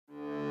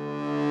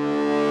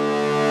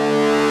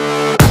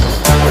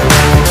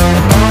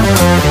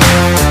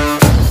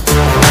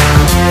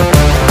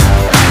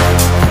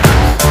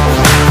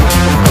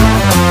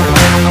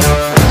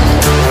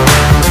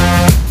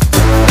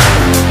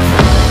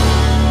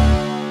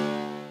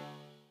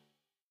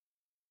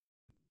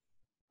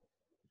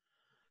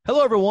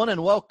Hello, everyone,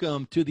 and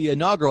welcome to the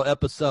inaugural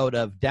episode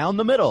of Down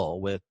the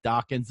Middle with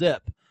Doc and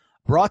Zip,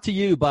 brought to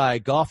you by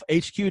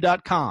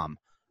GolfHQ.com.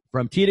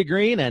 From tee to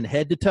green and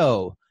head to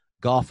toe,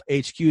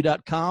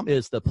 GolfHQ.com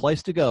is the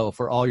place to go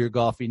for all your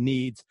golfing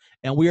needs,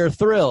 and we are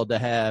thrilled to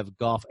have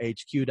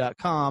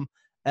GolfHQ.com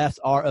as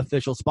our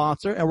official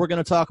sponsor, and we're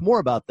going to talk more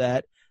about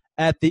that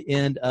at the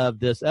end of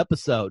this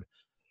episode.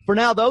 For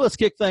now, though, let's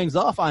kick things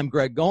off. I'm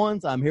Greg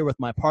Goins. I'm here with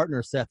my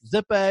partner, Seth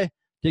Zippe.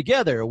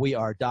 Together, we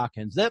are Doc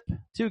and Zip,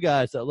 two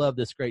guys that love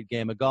this great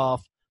game of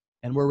golf,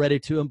 and we're ready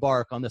to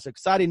embark on this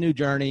exciting new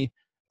journey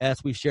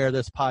as we share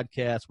this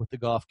podcast with the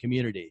golf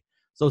community.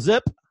 So,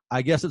 Zip,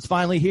 I guess it's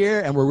finally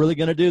here, and we're really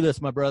going to do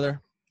this, my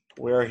brother.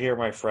 We are here,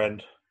 my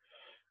friend.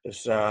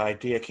 This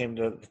idea came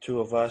to the two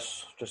of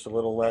us just a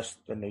little less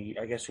than, a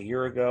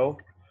year ago,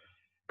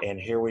 and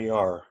here we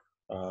are.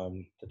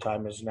 The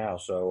time is now,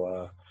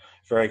 so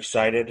very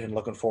excited and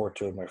looking forward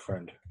to it, my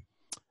friend.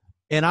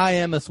 And I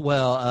am as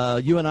well.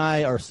 You and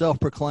I are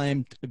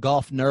self-proclaimed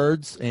golf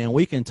nerds, and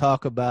we can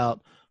talk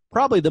about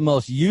probably the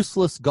most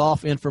useless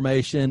golf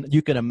information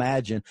you can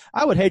imagine.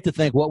 I would hate to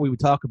think what we would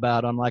talk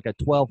about on like a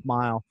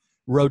 12-mile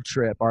road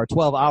trip or a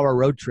 12-hour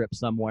road trip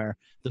somewhere.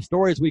 The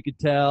stories we could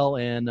tell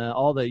and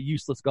all the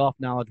useless golf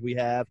knowledge we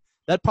have,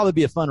 that'd probably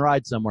be a fun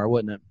ride somewhere,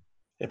 wouldn't it?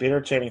 It'd be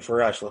entertaining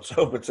for us. Let's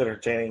hope it's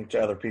entertaining to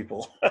other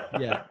people.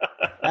 Yeah,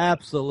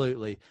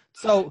 absolutely.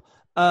 So,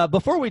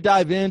 before we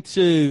dive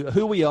into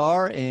who we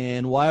are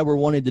and why we're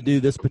wanting to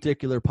do this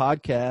particular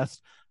podcast,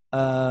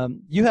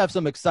 you have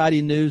some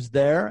exciting news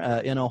there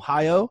in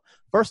Ohio.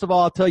 First of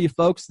all, I'll tell you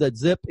folks that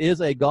Zip is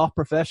a golf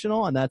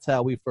professional, and that's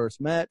how we first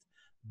met.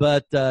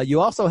 But you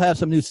also have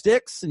some new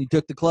sticks, and you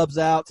took the clubs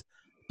out,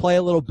 play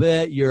a little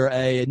bit. You're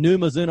a new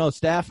Mizuno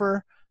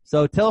staffer.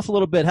 So tell us a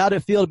little bit, how did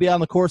it feel to be on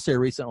the course here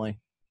recently?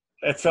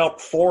 It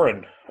felt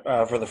foreign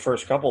for the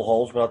first couple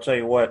holes, but I'll tell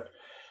you what.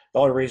 The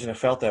only reason it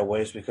felt that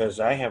way is because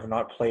I have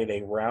not played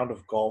a round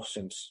of golf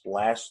since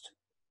last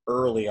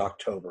early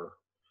October.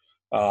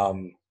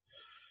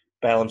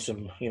 Battling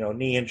some,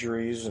 knee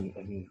injuries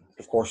and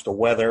of course the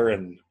weather,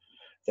 and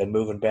then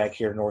moving back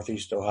here to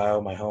Northeast Ohio,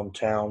 my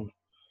hometown.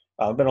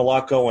 Been a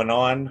lot going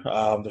on.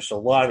 There's a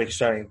lot of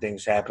exciting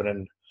things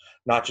happening,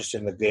 not just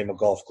in the game of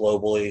golf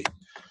globally,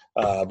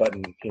 but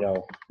in,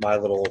 my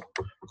little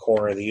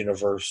corner of the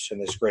universe in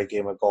this great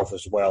game of golf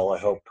as well. I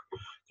hope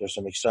there's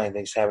some exciting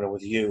things happening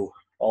with you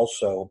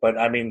also. But,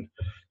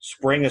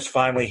 spring is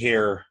finally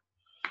here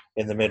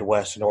in the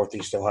Midwest and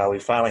Northeast Ohio. We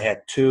finally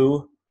had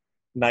 2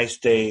 nice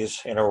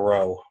days in a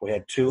row. We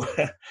had 2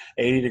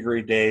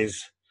 80-degree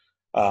days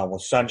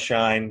with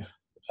sunshine.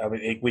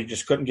 We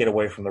just couldn't get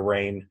away from the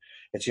rain.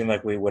 It seemed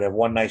like we would have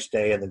one nice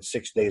day and then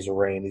 6 days of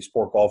rain. These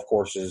poor golf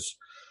courses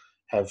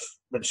have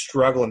been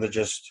struggling to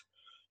just,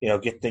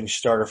 get things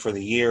started for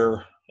the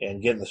year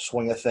and get in the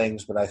swing of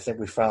things. But I think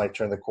we finally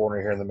turned the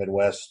corner here in the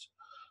Midwest.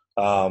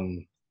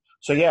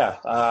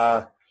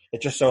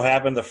 It just so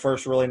happened the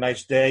first really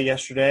nice day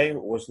yesterday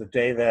was the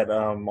day that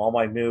all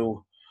my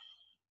new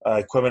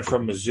equipment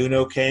from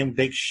Mizuno came.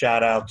 Big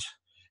shout out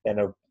and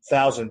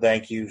 1,000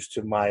 thank yous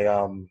to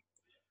my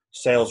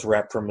sales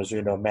rep from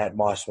Mizuno, Matt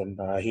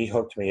Mossman. He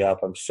hooked me up.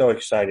 I'm so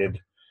excited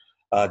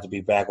to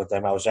be back with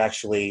them. I was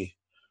actually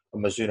a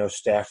Mizuno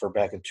staffer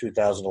back in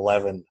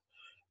 2011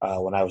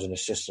 when I was an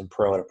assistant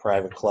pro at a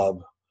private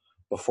club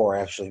before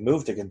I actually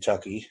moved to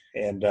Kentucky.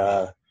 And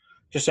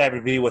just happy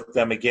to be with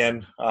them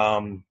again.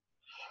 I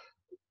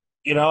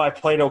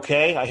played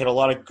okay. I hit a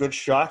lot of good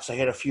shots. I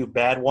hit a few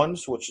bad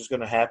ones, which is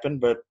going to happen.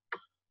 But,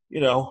 a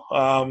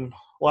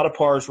lot of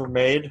pars were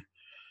made.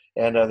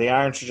 And the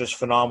irons are just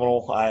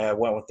phenomenal. I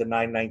went with the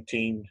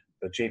 919,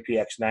 the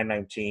JPX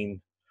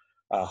 919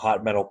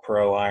 Hot Metal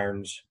Pro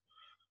irons.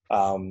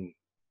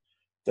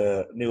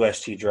 The new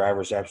ST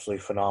driver is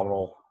absolutely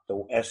phenomenal. The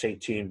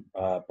S18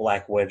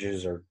 black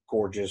wedges are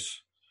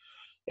gorgeous.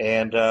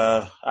 And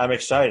I'm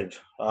excited.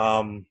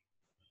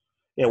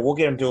 We'll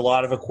get into a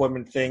lot of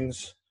equipment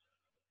things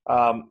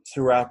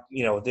throughout,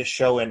 this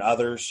show and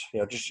others.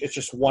 It's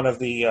just one of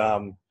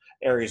the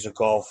areas of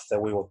golf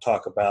that we will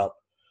talk about.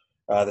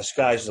 The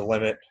sky's the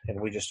limit,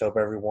 and we just hope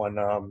everyone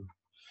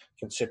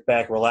can sit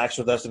back, relax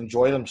with us, and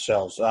enjoy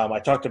themselves. I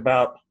talked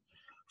about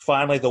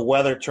finally the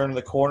weather turning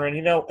the corner,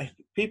 and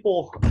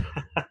people –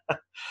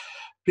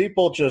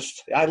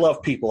 I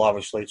love people,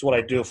 obviously. It's what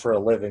I do for a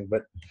living.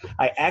 But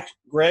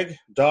Greg,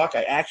 Doc,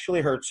 I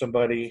actually heard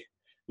somebody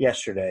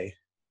yesterday,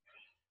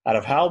 out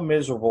of how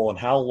miserable and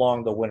how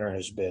long the winter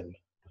has been.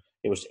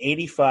 It was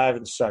 85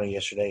 and sunny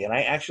yesterday, and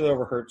I actually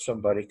overheard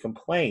somebody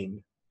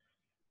complain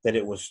that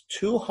it was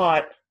too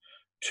hot,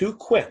 too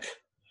quick,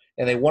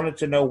 and they wanted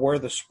to know where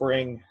the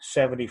spring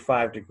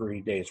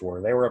 75-degree days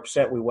were. They were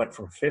upset we went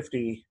from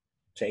 50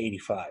 to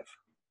 85.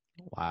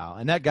 Wow.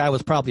 And that guy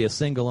was probably a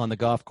single on the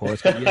golf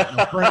course because he had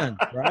no friends,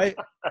 right?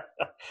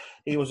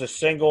 He was a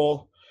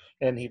single,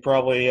 and he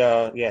probably,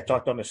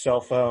 talked on his cell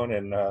phone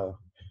and,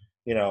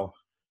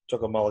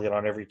 took a mulligan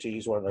on every tee.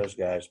 He's one of those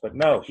guys. But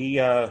no,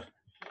 he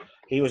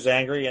was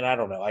angry, and I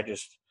don't know. I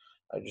just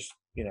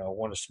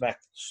want to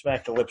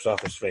smack the lips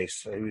off his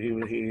face.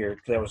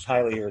 That was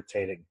highly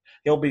irritating.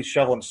 He'll be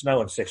shoveling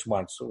snow in 6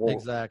 months.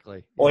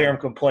 Exactly. We'll hear him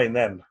complain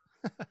then.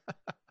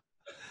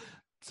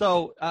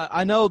 So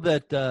I know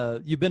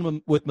that you've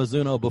been with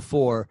Mizuno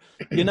before.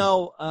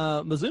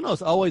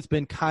 Mizuno's always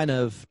been kind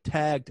of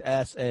tagged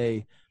as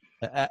a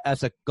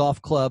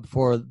golf club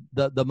for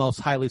the most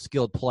highly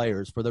skilled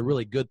players, for the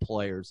really good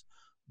players.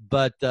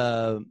 But,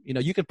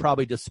 you could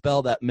probably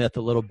dispel that myth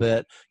a little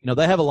bit.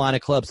 They have a line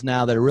of clubs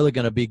now that are really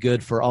going to be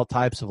good for all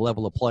types of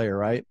level of player,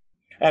 right?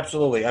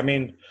 Absolutely. I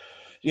mean,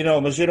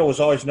 Mizuno was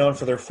always known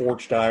for their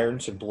forged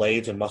irons and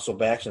blades and muscle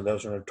backs, and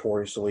those are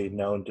notoriously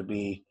known to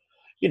be,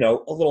 a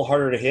little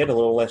harder to hit, a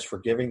little less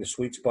forgiving. The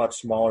sweet spot's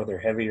smaller, they're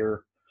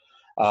heavier.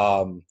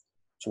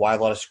 It's why a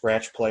lot of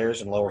scratch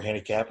players and lower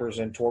handicappers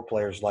and tour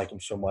players like them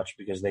so much,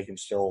 because they can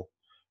still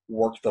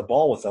work the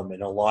ball with them.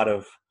 And a lot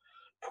of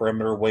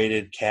perimeter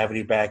weighted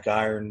cavity back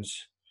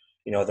irons,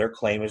 their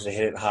claim is to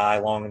hit it high,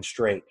 long, and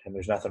straight. And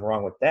there's nothing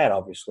wrong with that,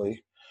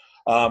 obviously.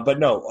 But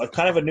no,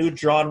 kind of a new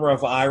genre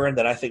of iron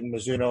that I think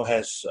Mizuno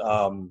has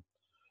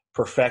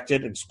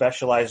perfected and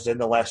specialized in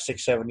the last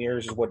 6-7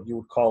 years is what you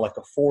would call like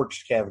a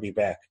forged cavity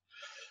back.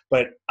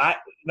 But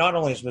not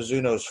only is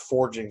Mizuno's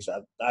forgings,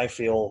 I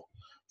feel,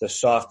 the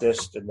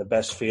softest and the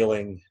best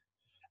feeling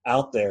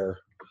out there,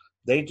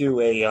 they do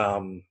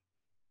a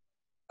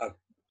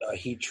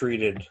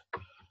heat-treated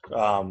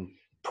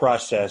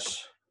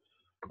process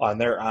on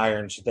their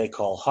irons that they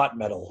call hot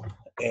metal,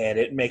 and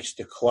it makes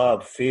the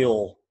club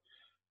feel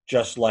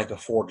just like a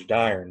forged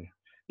iron.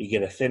 You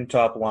get a thin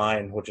top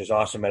line, which is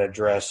awesome at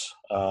address.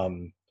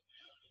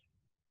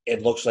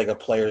 It looks like a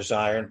player's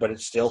iron, but it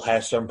still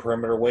has some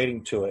perimeter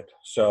weighting to it.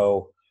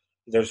 So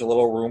there's a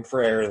little room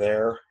for error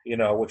there,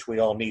 which we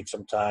all need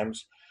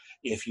sometimes.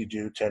 If you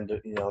do tend to,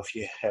 if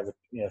you have,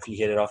 if you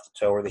hit it off the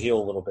toe or the heel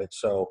a little bit.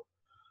 So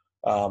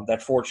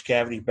that forged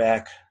cavity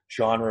back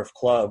genre of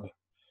club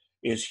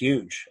is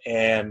huge,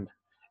 and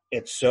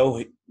it's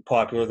so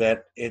popular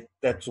that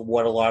that's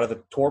what a lot of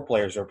the tour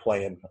players are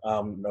playing,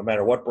 no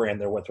matter what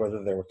brand they're with,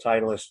 whether they're with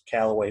Titleist,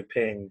 Callaway,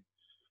 Ping,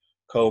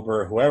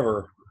 Cobra,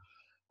 whoever.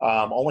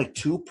 Only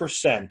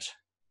 2%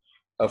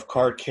 of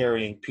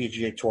card-carrying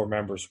PGA Tour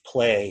members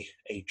play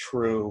a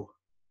true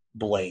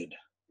blade.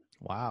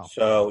 Wow.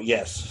 So,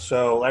 yes.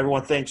 So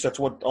everyone thinks that's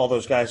what all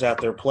those guys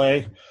out there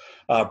play.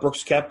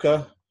 Brooks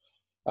Koepka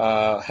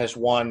has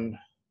won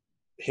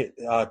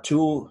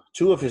two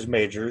of his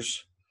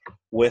majors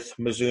with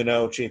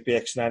Mizuno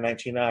JPX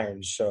 919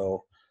 irons.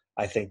 So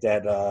I think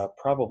that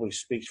probably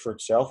speaks for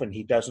itself, and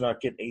he does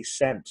not get a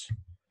cent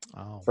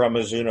from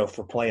Mizuno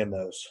for playing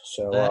those.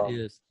 So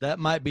that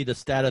might be the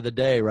stat of the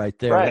day right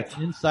there. Right.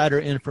 That's insider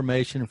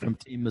information from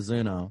Team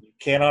Mizuno. You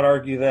cannot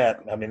argue that.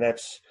 I mean,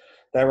 that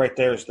right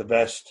there is the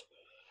best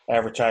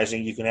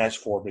advertising you can ask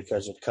for,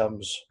 because it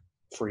comes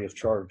free of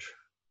charge.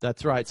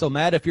 That's right. So,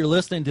 Matt, if you're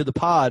listening to the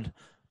pod,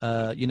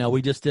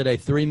 we just did a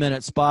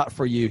 3-minute spot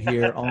for you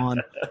here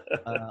on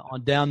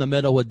Down the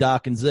Middle with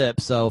Doc and Zip.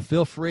 So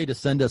feel free to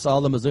send us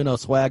all the Mizuno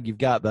swag you've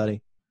got,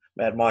 buddy.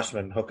 Matt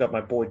Mossman, hook up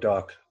my boy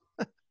Doc.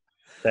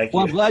 Thank you.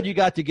 Well, I'm glad you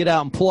got to get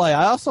out and play.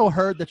 I also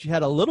heard that you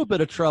had a little bit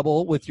of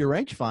trouble with your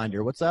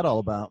rangefinder. What's that all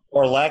about?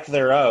 Or lack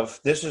thereof.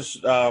 This is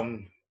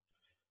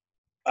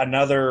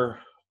another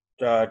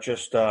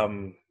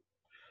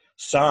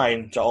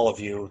sign to all of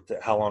you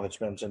that how long it's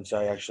been since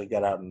I actually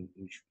got out and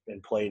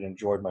played and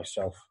enjoyed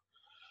myself.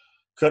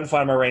 Couldn't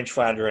find my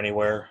rangefinder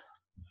anywhere.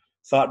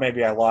 Thought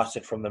maybe I lost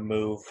it from the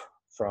move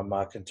from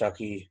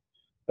Kentucky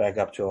back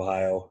up to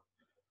Ohio.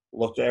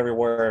 Looked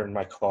everywhere in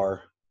my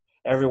car,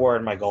 everywhere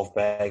in my golf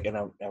bag, and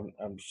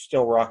I'm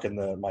still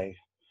rocking my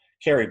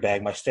carry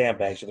bag, my stand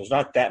bag. So there's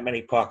not that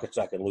many pockets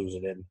I could lose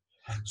it in.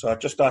 So I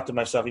just thought to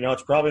myself,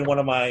 it's probably one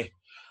of my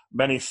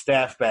many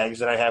staff bags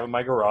that I have in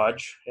my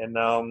garage, and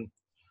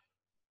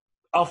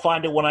I'll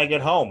find it when I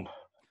get home.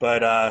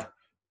 But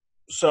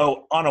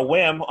so on a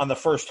whim, on the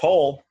first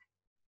hole,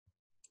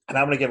 and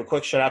I'm going to give a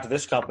quick shout out to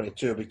this company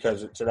too,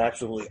 because it's an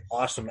absolutely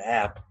awesome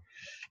app,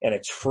 and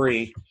it's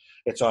free.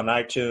 It's on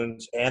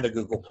iTunes and the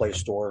Google Play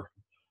Store.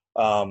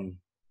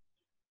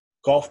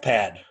 Golf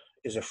Pad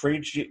is a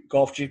free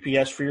golf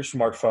GPS for your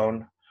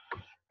smartphone.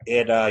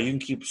 You can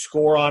keep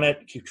score on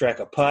it, keep track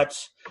of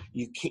putts.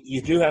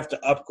 You do have to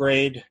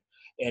upgrade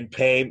and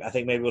pay. I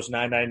think maybe it was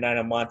 $9.99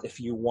 a month if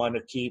you want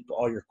to keep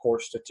all your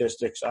course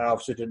statistics. I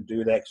obviously didn't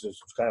do that because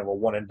it's kind of a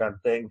one and done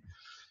thing.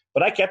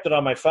 But I kept it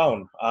on my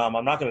phone.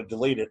 I'm not going to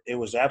delete it. It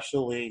was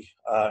absolutely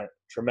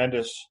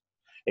tremendous.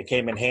 It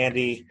came in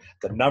handy.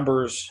 The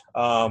numbers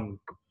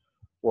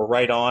were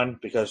right on,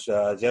 because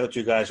the other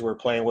two guys we were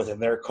playing with in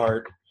their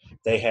cart,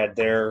 they had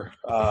their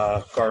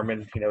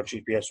Garmin,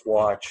 GPS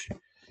watch,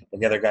 and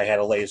the other guy had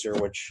a laser,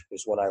 which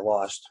is what I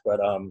lost.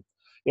 But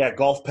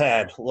Golf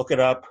Pad, look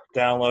it up,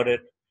 download it,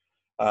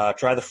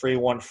 try the free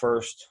one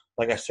first.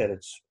 Like I said,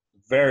 it's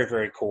very,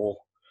 very cool.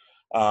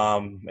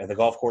 And the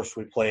golf course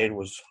we played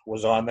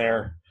was on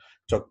there.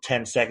 Took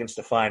 10 seconds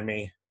to find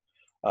me.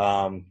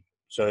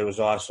 So it was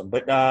awesome.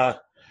 But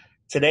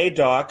today,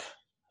 Doc,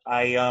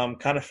 I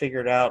kind of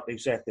figured out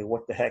exactly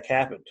what the heck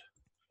happened.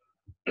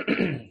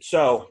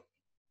 So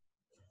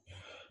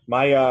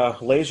my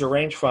laser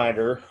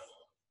rangefinder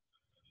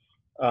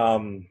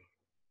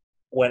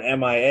went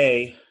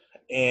MIA,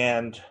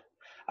 and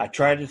I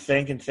tried to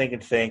think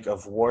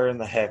of where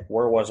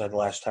was I the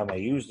last time I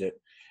used it.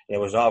 And it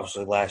was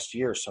obviously last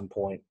year at some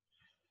point.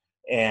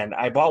 And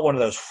I bought one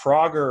of those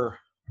Frogger.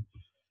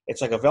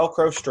 It's like a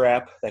Velcro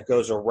strap that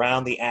goes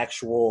around the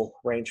actual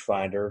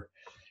rangefinder,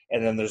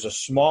 and then there's a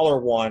smaller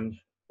one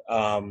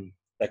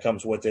that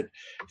comes with it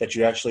that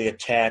you actually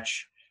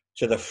attach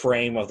to the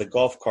frame of the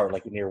golf cart,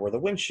 like near where the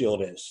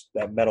windshield is,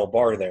 that metal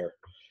bar there.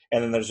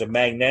 And then there's a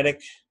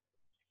magnetic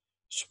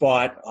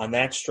spot on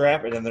that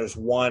strap, and then there's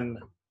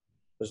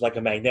like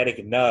a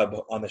magnetic nub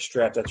on the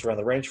strap that's around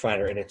the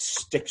rangefinder, and it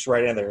sticks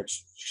right in there.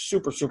 It's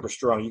super, super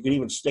strong. You can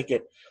even stick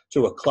it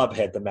to a club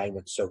head. The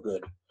magnet's so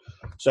good.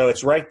 So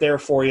it's right there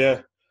for you.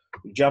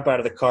 You jump out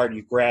of the cart,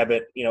 you grab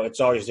it. It's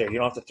always there. You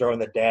don't have to throw in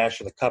the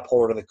dash or the cup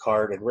holder of the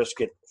cart and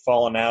risk it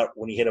falling out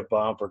when you hit a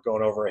bump or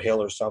going over a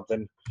hill or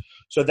something.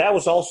 So that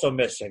was also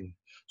missing.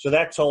 So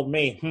that told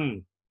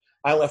me,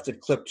 I left it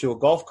clipped to a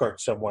golf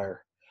cart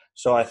somewhere.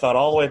 So I thought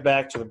all the way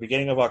back to the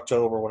beginning of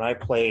October when I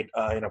played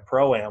in a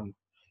Pro-Am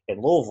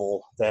in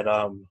Louisville that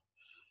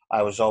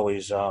I was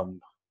always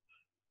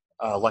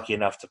lucky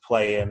enough to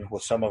play in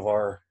with some of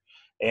our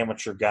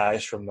amateur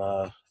guys from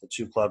the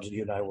two clubs that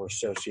you and I were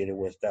associated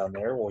with down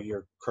there. Well,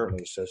 you're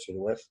currently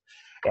associated with.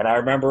 And I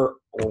remember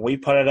when we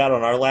put it out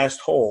on our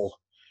last hole,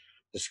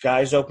 the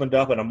skies opened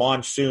up and a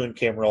monsoon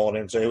came rolling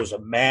in. So it was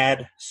a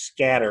mad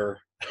scatter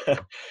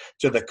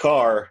to the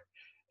car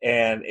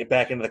and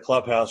back into the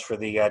clubhouse for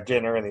the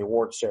dinner and the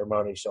award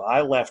ceremony. So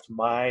I left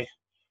my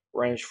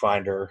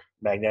rangefinder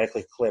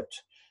magnetically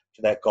clipped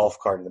to that golf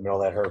cart in the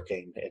middle of that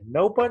hurricane. And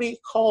nobody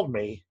called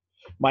me.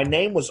 My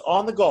name was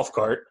on the golf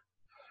cart,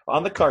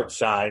 on the cart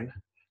sign,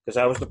 because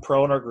I was the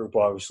pro in our group,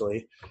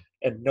 obviously,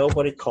 and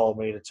nobody called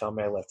me to tell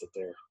me I left it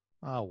there.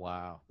 Oh,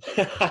 wow.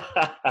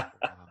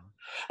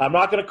 I'm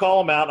not going to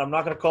call them out. I'm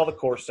not going to call the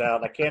course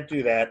out. I can't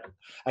do that.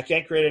 I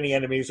can't create any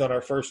enemies on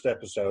our first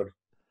episode.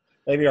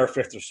 Maybe our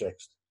fifth or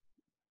sixth.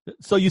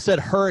 So you said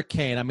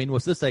hurricane. I mean,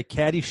 was this a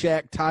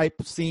Caddyshack type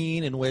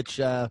scene in which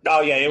it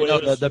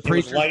was the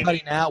preacher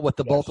cutting out with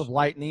the bolt of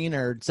lightning,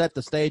 or set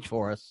the stage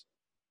for us?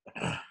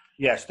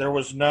 Yes, there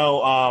was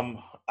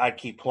no I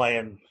keep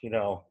playing,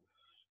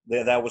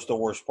 that was the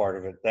worst part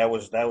of it. That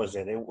was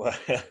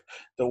it.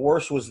 The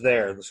worst was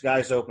there. The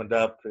skies opened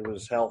up. It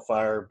was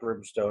hellfire,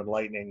 brimstone,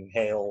 lightning,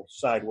 hail,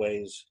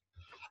 sideways.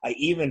 I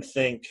even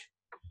think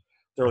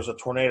there was a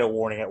tornado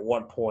warning at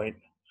one point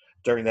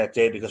during that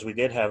day because we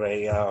did have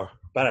about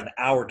an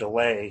hour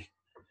delay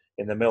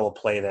in the middle of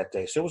play that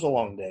day. So it was a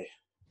long day.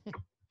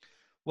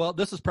 Well,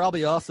 this is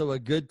probably also a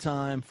good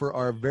time for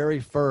our very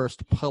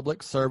first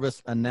public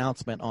service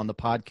announcement on the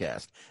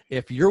podcast.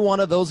 If you're one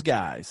of those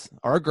guys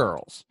or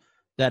girls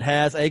that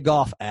has a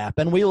golf app,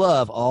 and we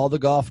love all the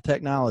golf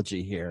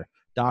technology here,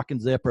 Doc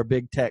and Zip are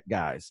big tech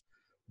guys,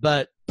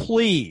 but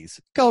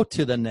please go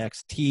to the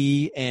next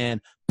tee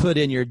and put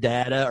in your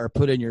data or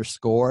put in your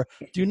score.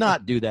 Do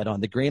not do that on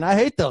the green. I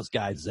hate those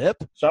guys,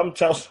 Zip. Some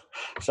tells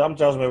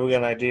me we got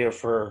an idea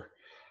for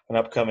an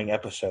upcoming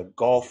episode,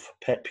 golf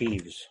pet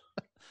peeves.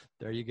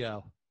 There you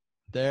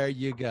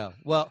go.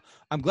 Well,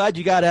 I'm glad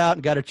you got out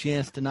and got a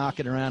chance to knock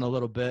it around a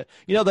little bit.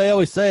 They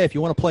always say if you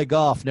want to play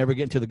golf, never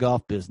get into the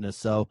golf business.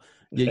 So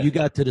you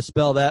got to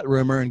dispel that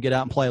rumor and get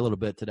out and play a little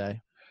bit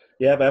today.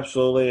 Yeah,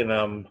 absolutely.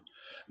 And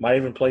might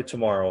even play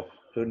tomorrow.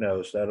 Who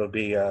knows? That'll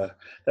be a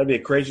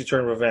crazy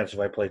turn of events if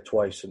I play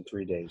twice in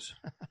 3 days.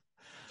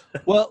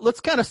 Well,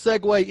 let's kind of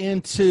segue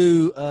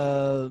into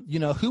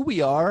who we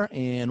are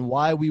and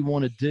why we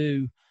want to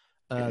do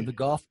the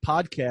golf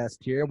podcast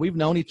here. We've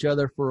known each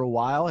other for a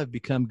while, have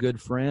become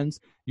good friends.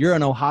 You're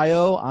in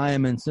Ohio. I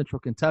am in Central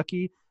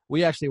Kentucky.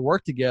 We actually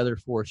worked together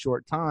for a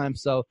short time.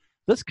 So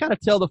let's kind of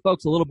tell the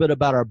folks a little bit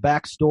about our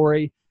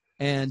backstory.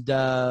 And,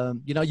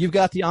 you've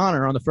got the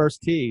honor on the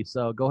first tee.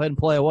 So go ahead and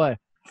play away.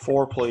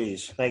 4,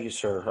 please. Thank you,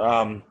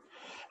 sir.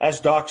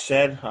 As Doc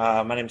said,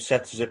 my name's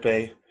Seth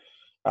Zippe.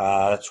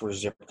 That's where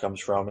Zip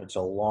comes from. It's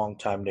a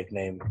long-time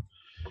nickname.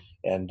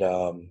 And,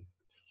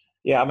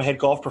 I'm a head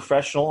golf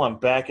professional. I'm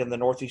back in the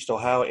Northeast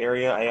Ohio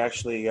area. I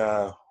actually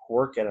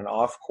work at an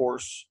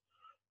off-course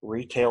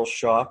retail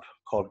shop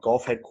called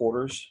Golf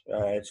Headquarters.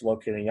 It's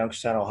located in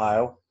Youngstown,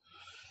 Ohio.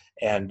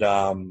 And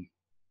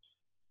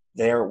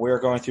we're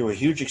going through a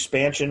huge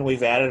expansion.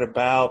 We've added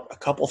about a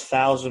couple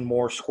thousand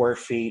more square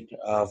feet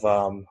of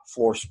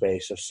floor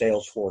space, of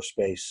sales floor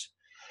space.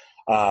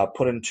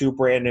 Put in 2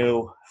 brand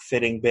new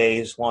fitting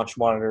bays, launch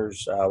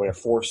monitors. We have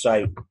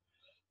Foresight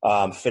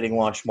fitting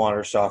launch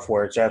monitor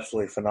software. It's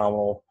absolutely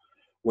phenomenal.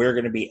 We're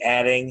going to be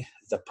adding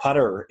the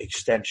putter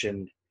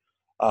extension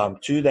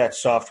to that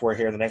software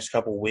here in the next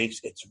couple of weeks.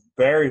 It's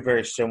very,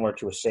 very similar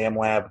to a Sam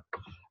Lab.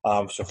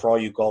 So for all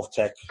you golf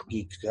tech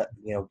geeks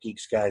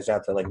guys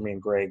out there like me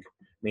and Greg,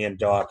 me and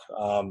Doc,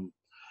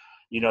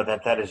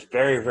 that is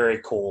very, very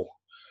cool.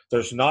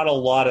 There's not a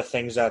lot of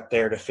things out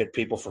there to fit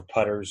people for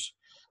putters.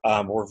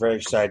 We're very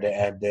excited to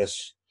add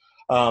this.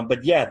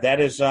 But yeah, that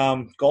is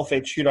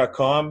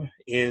golfhq.com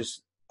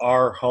is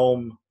our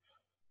home,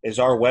 is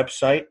our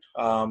website.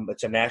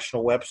 It's a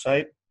national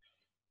website,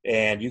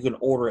 and you can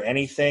order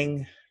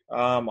anything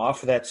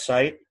off of that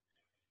site.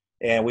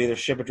 And we either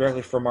ship it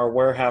directly from our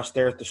warehouse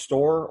there at the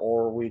store,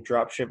 or we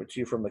drop ship it to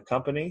you from the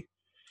company.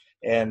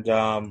 And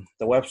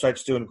the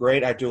website's doing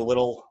great. I do a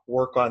little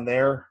work on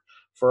there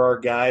for our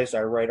guys.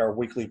 I write our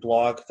weekly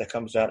blog that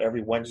comes out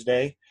every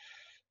Wednesday.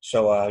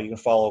 So you can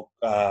follow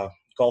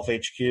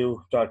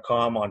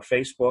golfhq.com on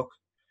Facebook,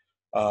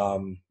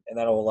 and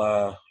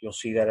that'll you'll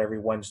see that every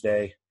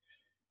Wednesday.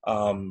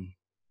 But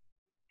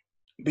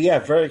yeah,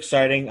 very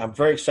exciting. I'm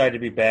very excited to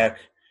be back.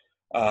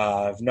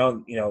 I've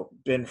known,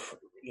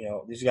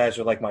 these guys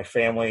are like my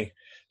family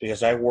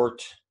because I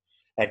worked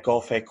at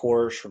Golf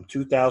Headquarters from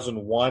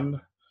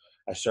 2001.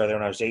 I started there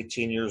when I was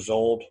 18 years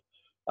old,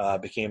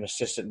 became an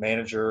assistant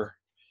manager.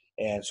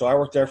 And so I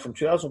worked there from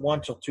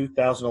 2001 till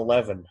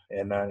 2011.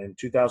 And in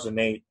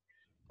 2008,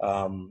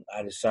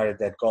 I decided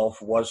that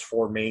golf was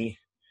for me.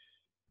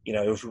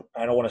 It was,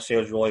 I don't want to say it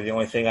was really the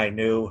only thing I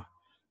knew,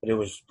 but it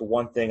was the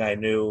one thing I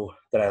knew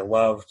that I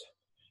loved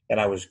and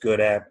I was good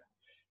at.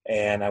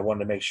 And I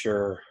wanted to make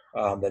sure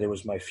that it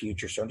was my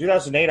future. So in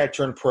 2008, I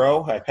turned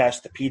pro. I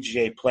passed the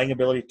PGA playing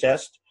ability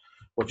test,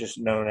 which is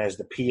known as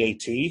the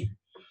PAT.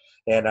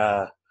 And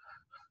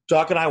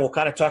Doc and I will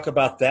kind of talk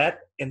about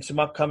that in some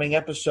upcoming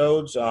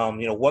episodes.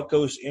 What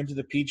goes into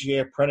the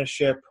PGA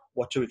apprenticeship,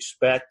 what to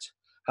expect,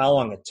 how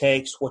long it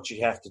takes, what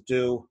you have to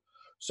do.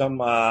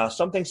 Some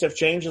things have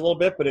changed a little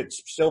bit, but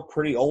it's still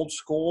pretty old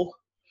school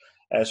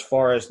as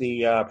far as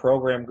the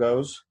program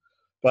goes.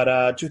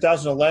 But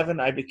 2011,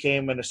 I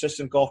became an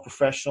assistant golf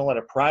professional at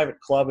a private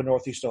club in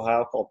Northeast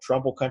Ohio called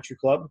Trumbull Country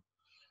Club,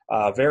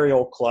 a very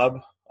old club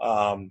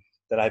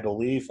that I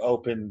believe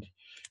opened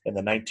in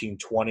the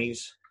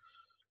 1920s.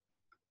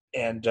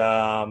 And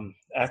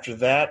after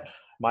that,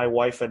 my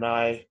wife and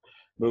I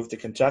moved to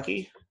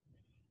Kentucky,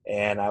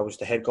 and I was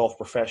the head golf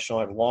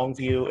professional at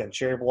Longview and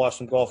Cherry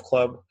Blossom Golf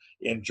Club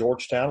in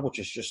Georgetown, which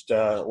is just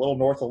a little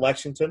north of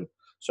Lexington,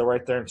 so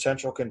right there in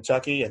central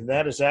Kentucky. And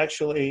that is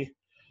actually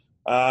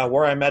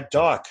where I met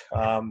Doc.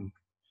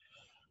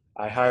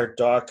 I hired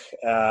Doc.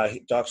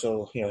 Doc,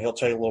 so he'll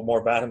tell you a little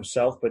more about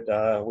himself,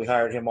 but we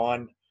hired him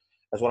on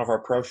as one of our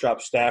pro shop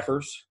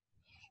staffers.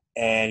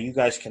 And you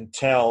guys can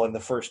tell in the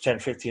first 10,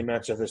 15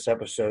 minutes of this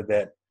episode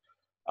that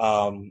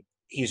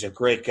he's a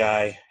great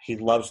guy. He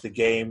loves the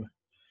game.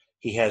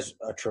 He has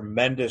a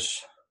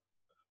tremendous,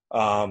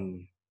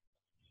 love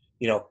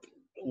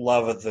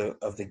of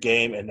the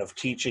game and of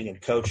teaching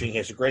and coaching. He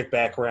has a great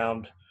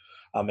background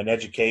in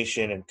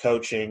education and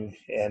coaching,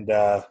 and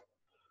that's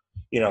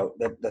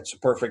a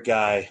perfect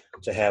guy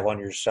to have on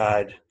your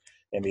side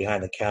and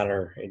behind the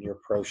counter in your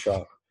pro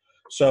shop.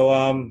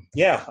 So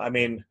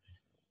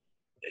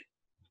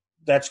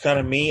that's kind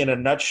of me in a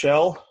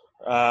nutshell.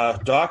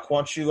 Doc, why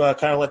don't you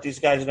kind of let these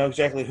guys know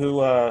exactly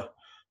who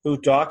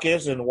Doc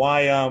is and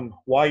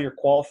why you're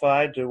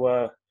qualified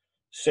to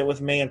sit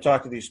with me and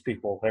talk to these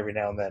people every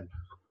now and then.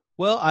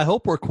 Well, I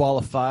hope we're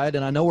qualified,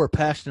 and I know we're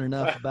passionate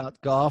enough about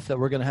golf that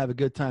we're going to have a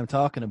good time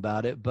talking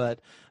about it.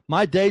 But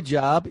my day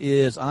job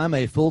is I'm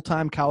a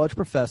full-time college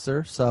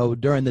professor, so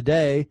during the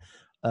day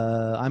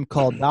I'm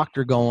called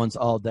Dr. Goins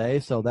all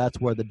day, so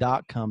that's where the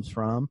doc comes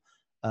from.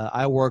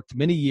 I worked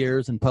many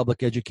years in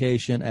public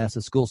education as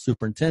a school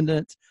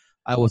superintendent.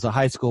 I was a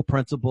high school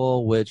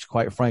principal, which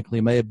quite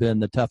frankly may have been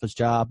the toughest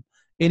job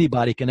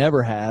anybody can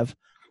ever have.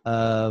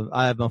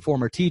 I'm a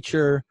former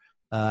teacher.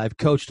 I've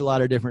coached a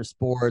lot of different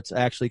sports.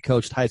 I actually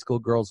coached high school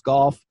girls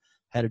golf,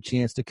 had a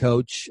chance to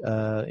coach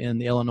in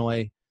the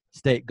Illinois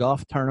State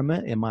Golf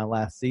Tournament in my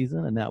last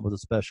season, and that was a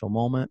special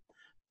moment.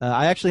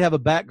 I actually have a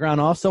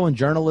background also in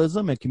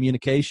journalism and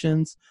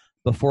communications.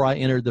 Before I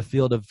entered the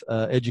field of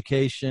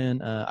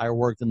education, I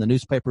worked in the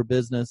newspaper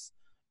business.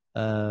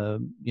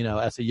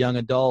 As a young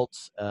adult,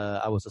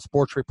 I was a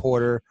sports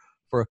reporter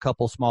for a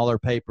couple smaller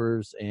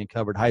papers and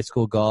covered high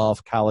school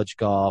golf, college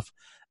golf.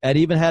 I'd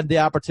even had the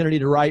opportunity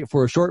to write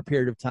for a short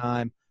period of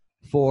time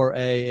for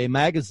a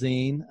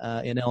magazine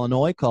in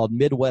Illinois called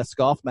Midwest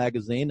Golf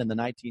Magazine in the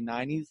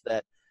 1990s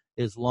that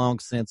is long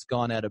since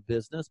gone out of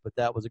business, but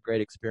that was a great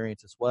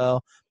experience as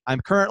well. I'm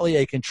currently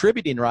a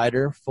contributing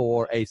writer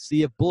for A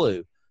Sea of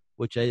Blue,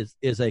 which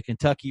is a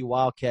Kentucky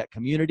Wildcat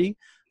community.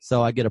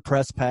 So I get a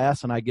press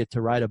pass, and I get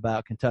to write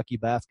about Kentucky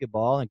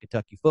basketball and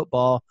Kentucky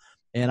football.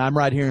 And I'm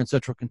right here in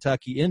central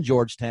Kentucky in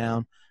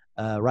Georgetown,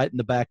 right in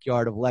the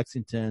backyard of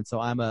Lexington. So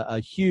I'm a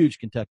huge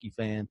Kentucky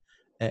fan,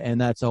 and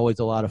that's always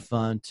a lot of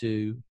fun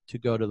to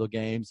go to the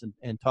games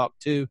and talk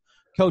to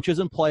coaches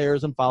and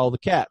players and follow the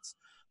Cats.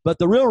 But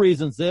the real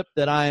reason, Zip,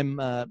 that I'm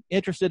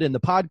interested in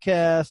the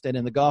podcast and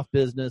in the golf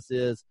business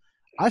is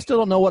I still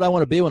don't know what I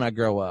want to be when I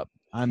grow up.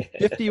 I'm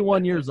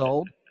 51 years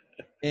old,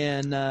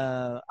 and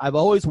I've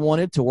always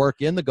wanted to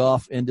work in the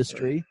golf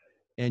industry,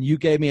 and you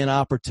gave me an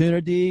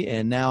opportunity,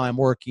 and now I'm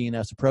working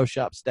as a pro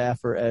shop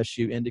staffer, as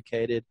you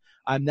indicated.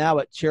 I'm now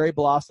at Cherry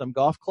Blossom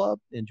Golf Club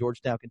in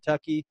Georgetown,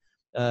 Kentucky,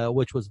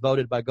 which was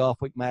voted by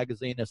Golf Week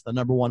magazine as the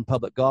 #1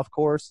 public golf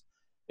course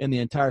in the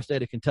entire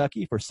state of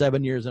Kentucky for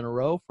 7 years in a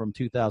row from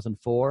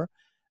 2004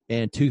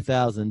 and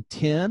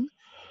 2010.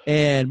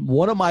 And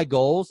one of my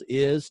goals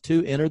is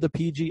to enter the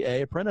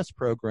PGA apprentice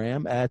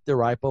program at the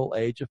ripe old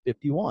age of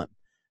 51.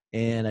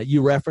 And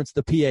you referenced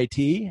the PAT,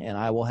 and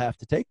I will have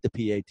to take the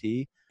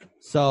PAT.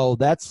 So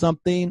that's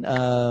something,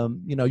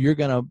 you're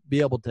going to be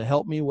able to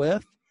help me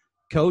with,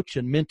 coach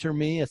and mentor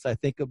me as I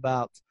think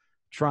about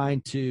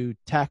trying to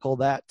tackle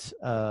that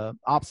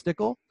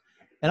obstacle.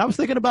 And I was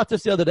thinking about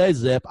this the other day,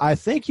 Zip. I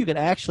think you can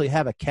actually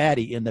have a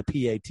caddy in the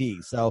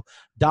PAT. So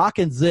Doc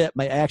and Zip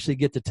may actually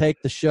get to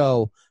take the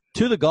show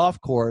to the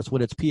golf course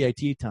when it's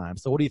PAT time.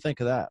 So what do you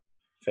think of that?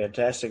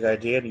 Fantastic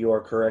idea. And you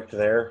are correct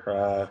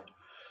there.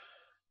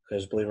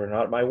 Because believe it or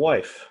not, my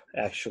wife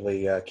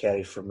actually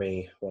caddied for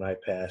me when I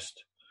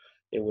passed.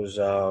 It was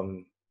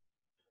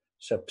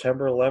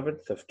September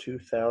 11th of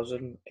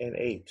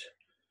 2008.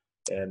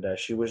 And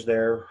she was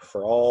there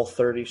for all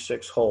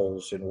 36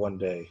 holes in one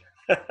day.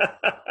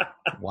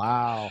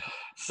 Wow.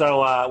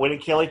 So we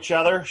didn't kill each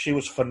other. She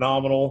was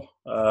phenomenal.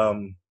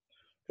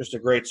 Just a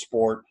great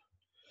sport.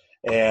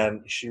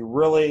 And she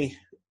really,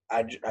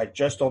 I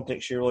just don't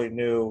think she really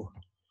knew,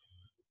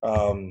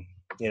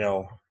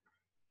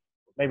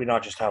 maybe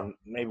not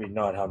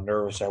how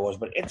nervous I was,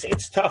 but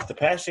it's tough. The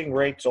passing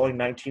rate's only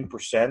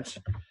 19%.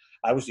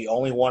 I was the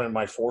only one in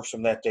my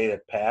foursome that day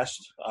that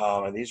passed,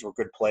 and these were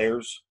good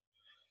players.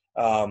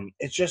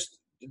 It's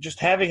just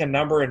having a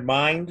number in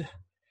mind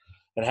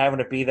and having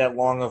it be that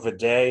long of a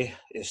day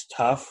is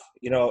tough.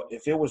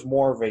 If it was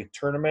more of a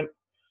tournament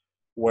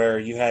where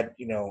you had,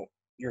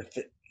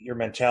 your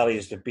mentality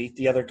is to beat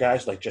the other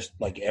guys, just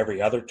like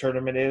every other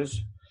tournament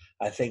is,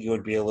 I think it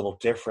would be a little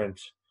different.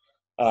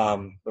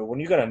 But when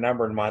you got a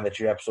number in mind that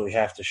you absolutely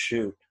have to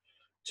shoot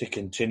to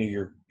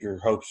continue your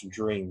hopes and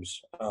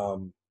dreams,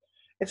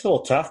 it's a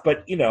little tough.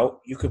 But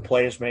you can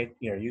play as many,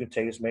 you can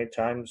take as many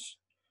times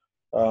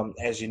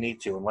as you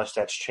need to, unless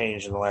that's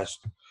changed in the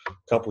last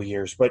couple of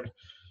years. But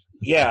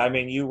yeah, I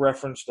mean, you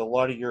referenced a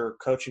lot of your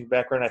coaching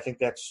background. I think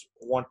that's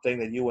one thing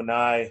that you and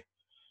I.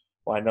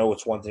 Well, I know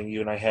it's one thing you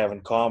and I have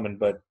in common,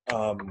 but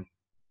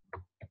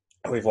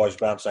we've always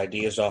bounced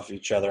ideas off of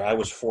each other. I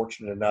was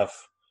fortunate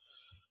enough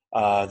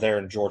there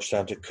in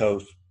Georgetown to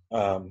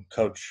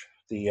coach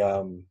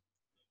the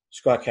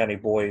Scott County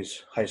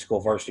Boys High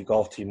School varsity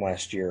golf team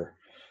last year.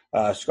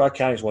 Scott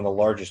County is one of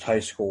the largest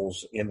high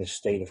schools in the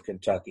state of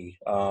Kentucky.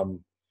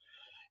 And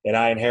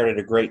I inherited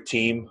a great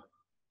team.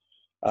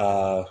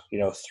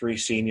 3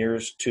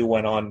 seniors, 2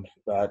 went on,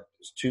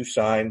 2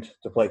 signed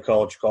to play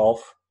college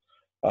golf.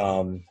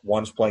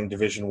 One's playing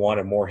Division I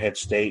at Morehead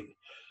State,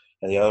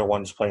 and the other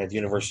one's playing at the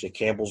University of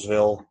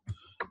Campbellsville.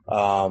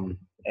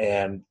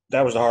 And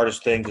that was the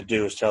hardest thing to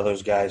do, is tell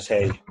those guys,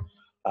 hey,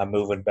 I'm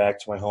moving back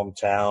to my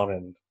hometown.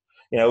 And,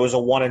 it was a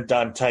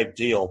one-and-done type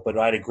deal, but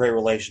I had a great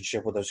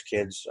relationship with those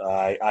kids.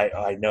 I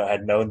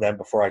had known them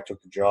before I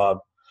took the job.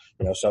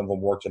 Some of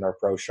them worked in our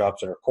pro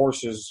shops and our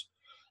courses.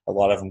 A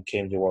lot of them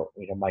came to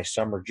my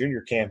summer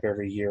junior camp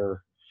every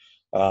year.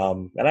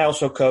 And I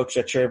also coached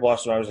at Cherry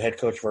Blossom. I was the head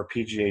coach of our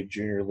PGA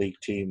Junior League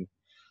team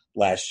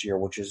last year,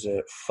 which is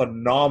a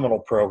phenomenal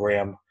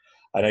program.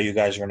 I know you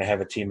guys are going to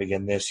have a team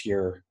again this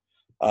year.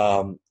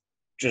 If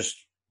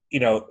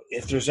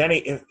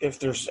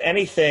there's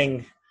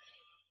anything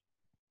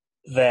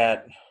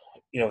that,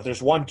 if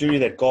there's one duty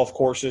that golf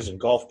courses and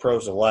golf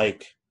pros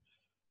alike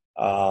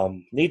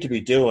need to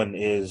be doing,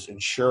 is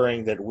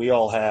ensuring that we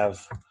all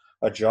have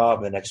a job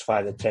in the next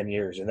 5 to 10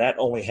 years. And that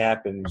only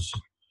happens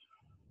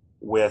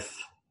with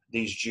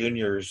these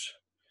juniors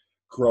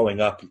growing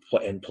up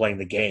and playing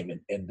the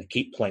game and to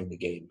keep playing the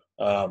game.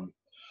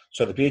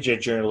 So the PGA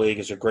Junior League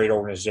is a great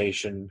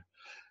organization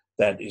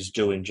that is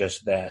doing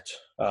just that.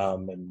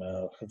 And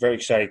a very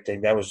exciting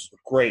thing. That was a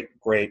great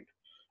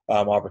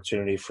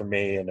opportunity for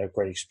me and a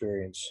great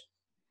experience.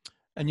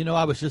 And,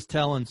 I was just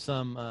telling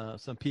some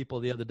people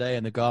the other day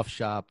in the golf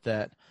shop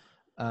that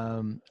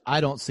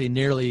I don't see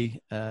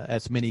nearly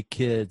as many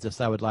kids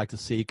as I would like to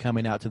see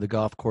coming out to the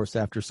golf course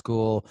after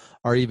school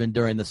or even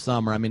during the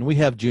summer. I mean, we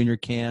have junior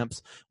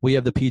camps, we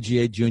have the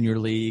PGA Junior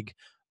League,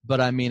 but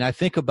I mean, I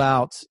think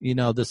about,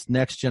 this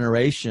next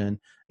generation,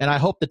 and I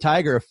hope the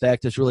Tiger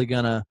effect is really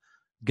gonna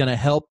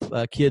help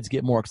kids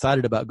get more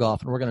excited about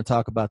golf, and we're going to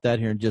talk about that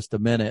here in just a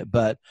minute.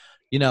 But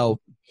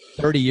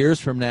 30 years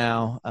from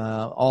now,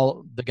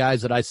 all the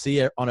guys that I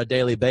see on a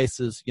daily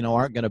basis,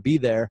 aren't going to be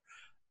there.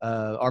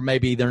 Or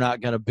maybe they're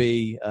not going to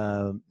be,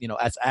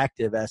 as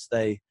active as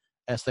they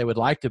would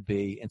like to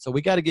be. And so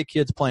we got to get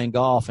kids playing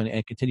golf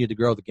and continue to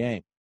grow the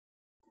game.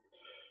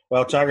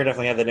 Well, Tiger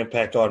definitely had that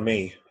impact on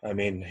me. I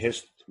mean,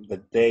 the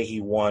day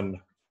he won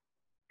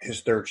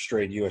his 3rd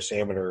straight U.S.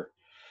 Amateur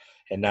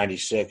in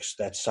 '96,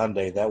 that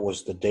Sunday, that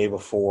was the day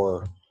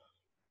before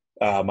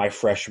my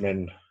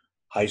freshman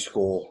high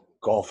school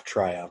golf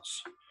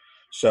tryouts.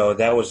 So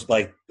that was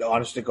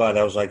honest to God,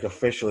 that was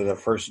officially the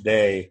first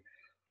day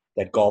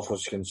that golf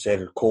was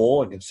considered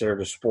cool and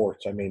considered a sport.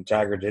 I mean,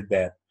 Tiger did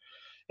that.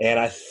 And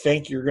I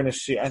think you're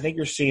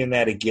seeing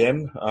that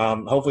again.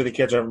 Hopefully the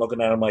kids aren't looking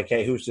at him like,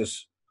 hey, who's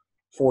this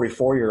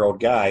 44-year-old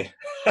guy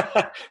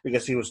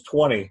because he was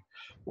 20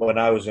 when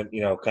I was,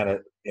 kind of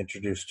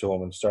introduced to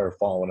him and started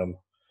following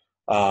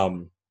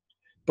him.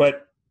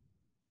 But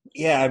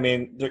yeah, I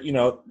mean,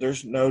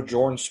 there's no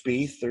Jordan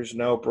Spieth, there's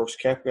no Brooks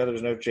Koepka,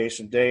 there's no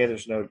Jason Day,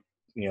 there's no,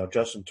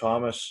 Justin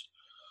Thomas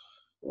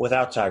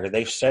without Tiger.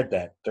 They've said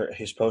that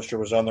his poster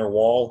was on their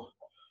wall.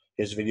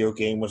 His video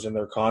game was in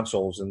their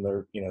consoles,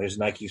 and his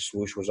Nike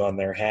swoosh was on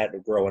their hat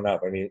growing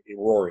up. I mean,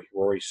 Rory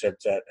has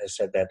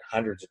said that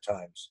hundreds of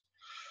times.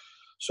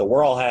 So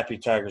we're all happy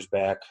Tiger's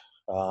back.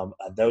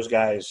 Those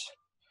guys,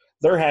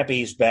 they're happy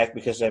he's back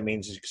because that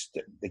means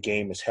the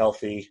game is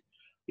healthy.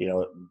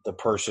 The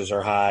purses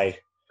are high.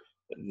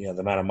 The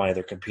amount of money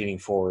they're competing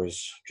for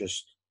is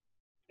just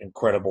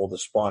incredible. The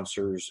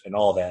sponsors and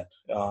all that.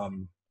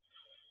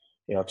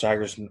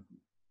 Tiger's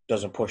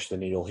doesn't push the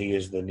needle. He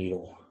is the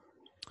needle.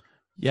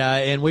 Yeah,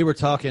 and we were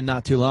talking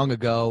not too long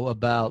ago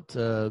about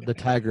the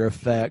Tiger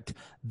effect.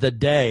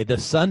 The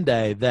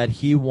Sunday that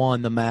he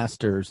won the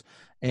Masters,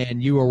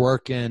 and you were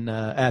working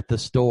at the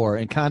store,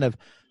 and kind of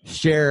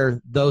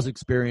share those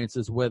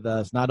experiences with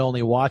us, not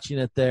only watching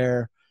it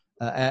there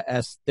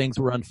as things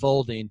were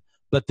unfolding,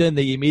 but then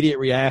the immediate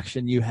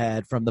reaction you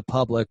had from the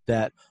public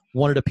that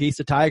wanted a piece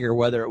of Tiger,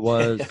 whether it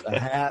was a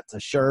hat, a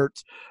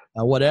shirt,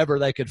 whatever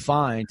they could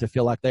find to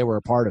feel like they were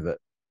a part of it.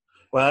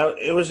 Well,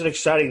 it was an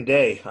exciting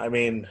day. I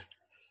mean,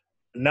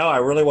 no, I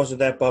really wasn't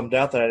that bummed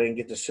out that I didn't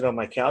get to sit on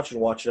my couch and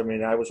watch it. I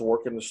mean, I was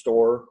working the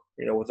store,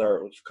 with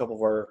a couple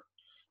of our,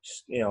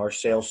 our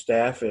sales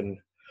staff, and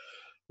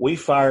we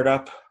fired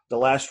up the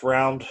last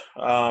round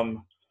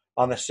on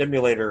the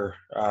simulator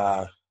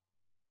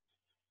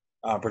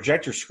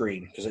projector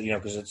screen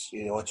because it's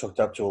it's hooked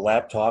up to a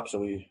laptop. So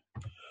we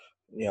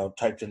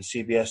typed in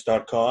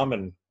CBS.com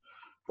and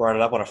brought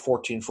it up on a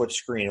 14-foot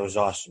screen. It was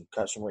awesome.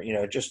 Got some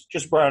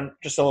just brought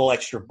just a little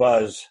extra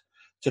buzz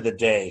to the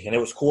day, and it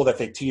was cool that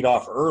they teed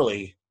off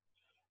early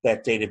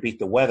that day to beat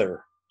the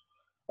weather.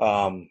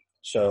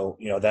 So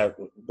that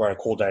brought a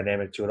cool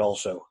dynamic to it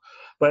also.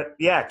 But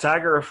yeah,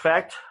 Tiger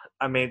effect.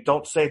 I mean,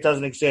 don't say it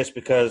doesn't exist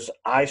because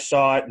I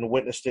saw it and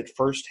witnessed it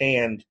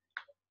firsthand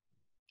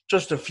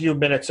just a few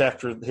minutes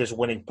after his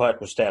winning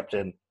putt was tapped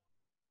in.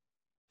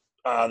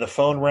 The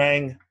phone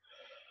rang.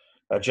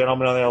 A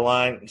gentleman on the other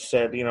line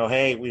said,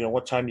 hey,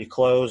 what time you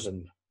close?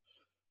 And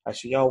I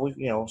said,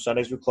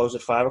 Sundays we close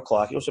at 5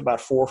 o'clock. It was about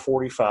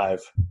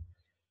 4:45.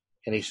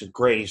 And he said,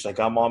 great. He's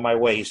like, I'm on my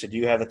way. He said, do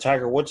you have the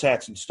Tiger Woods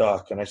hats in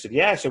stock? And I said,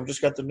 yeah. I said, we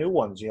just got the new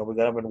ones. We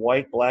got them in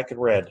white, black, and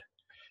red.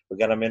 We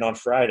got them in on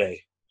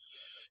Friday.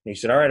 And he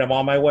said, all right, I'm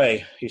on my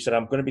way. He said,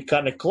 I'm going to be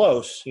cutting it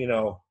close,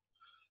 But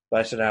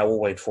I said, we'll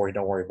wait for you.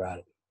 Don't worry about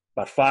it.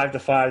 About 5 to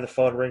 5, the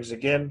phone rings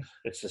again.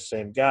 It's the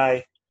same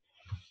guy.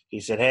 He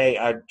said, hey,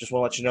 I just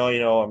want to let you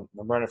know,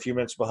 I'm running a few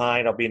minutes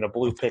behind. I'll be in a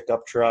blue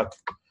pickup truck.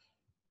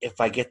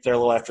 If I get there a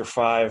little after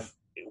 5,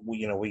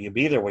 will you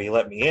be there? Will you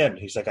let me in?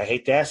 He's like, I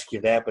hate to ask you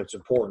that, but it's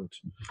important.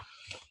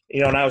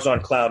 And I was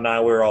on cloud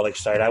nine. We were all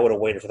excited. I would have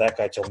waited for that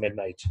guy till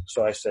midnight.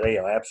 So I said, hey,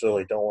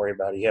 absolutely, don't worry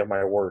about it. You have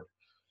my word.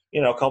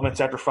 A couple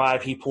minutes after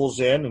 5, he pulls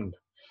in, and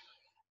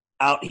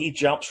out he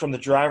jumps from the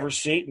driver's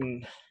seat,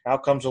 and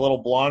out comes a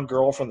little blonde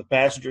girl from the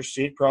passenger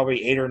seat,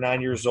 probably 8 or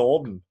 9 years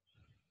old, and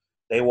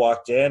they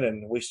walked in,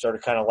 and we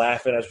started kind of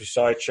laughing as we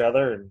saw each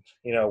other, and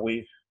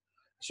we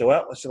said,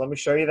 well, let me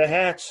show you the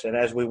hats. And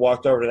as we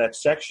walked over to that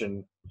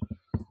section,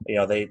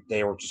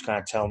 they were just kind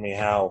of telling me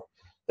how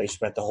they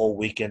spent the whole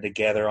weekend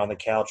together on the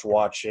couch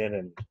watching,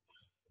 and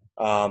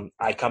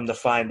I come to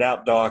find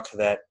out, Doc,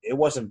 that it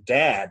wasn't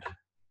Dad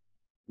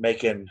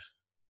making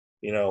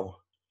the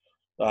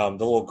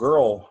little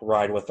girl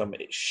ride with him.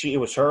 It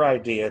was her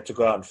idea to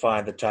go out and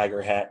find the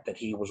Tiger hat that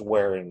he was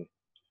wearing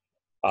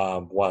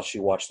while she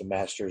watched the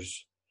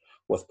Masters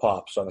with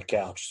Pops on the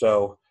couch.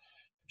 So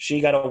she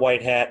got a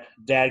white hat.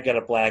 Dad got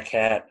a black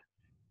hat.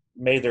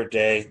 Made their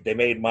day. They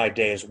made my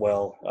day as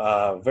well.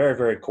 Very,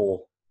 very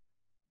cool.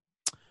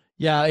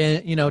 Yeah,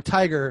 and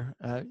Tiger,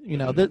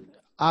 that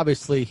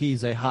obviously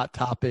he's a hot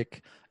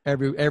topic.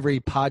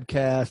 Every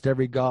podcast,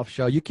 every golf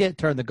show, you can't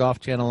turn the Golf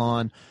Channel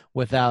on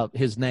without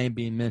his name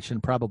being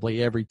mentioned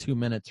probably every 2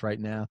 minutes right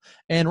now,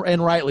 and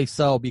rightly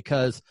so,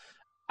 because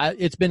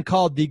it's been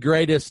called the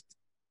greatest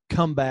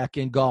comeback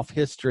in golf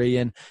history,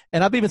 and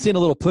I've even seen a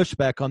little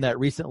pushback on that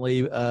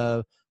recently.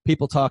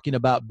 People talking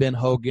about Ben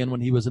Hogan when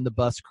he was in the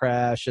bus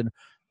crash and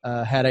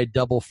had a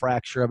double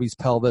fracture of his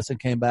pelvis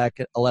and came back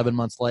 11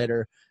 months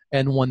later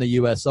and won the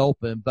U.S.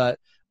 Open. But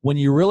when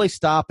you really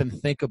stop and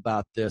think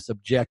about this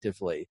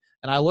objectively,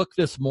 and I looked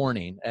this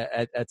morning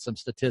at some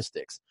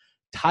statistics,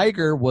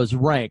 Tiger was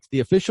ranked, the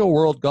official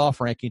world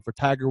golf ranking for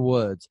Tiger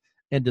Woods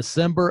in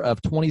December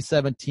of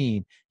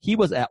 2017, he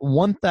was at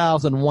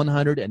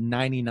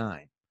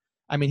 1,199.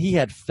 I mean, he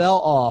had fell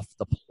off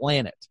the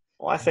planet.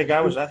 Well, I think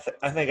I was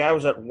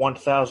at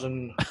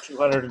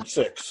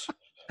 1,206.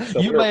 So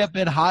you may have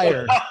been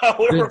higher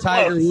than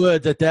Tiger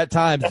Woods at that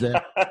time,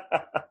 Zip.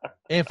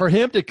 And for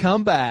him to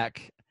come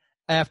back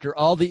after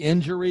all the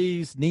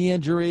injuries, knee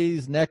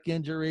injuries, neck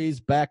injuries,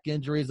 back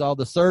injuries, all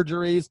the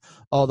surgeries,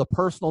 all the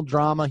personal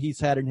drama he's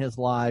had in his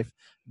life,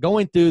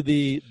 going through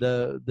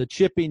the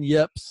chipping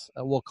yips,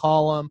 we'll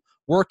call them,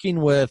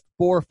 working with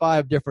 4 or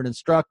 5 different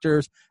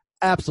instructors.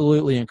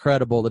 Absolutely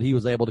incredible that he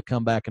was able to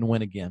come back and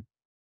win again.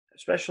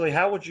 Especially,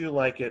 how would you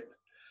like it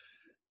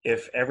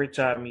if every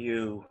time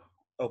you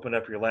open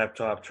up your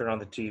laptop, turn on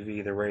the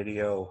TV, the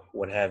radio,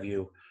 what have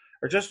you,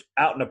 or just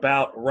out and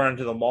about, run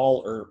to the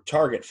mall or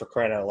Target, for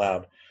crying out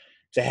loud,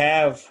 to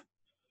have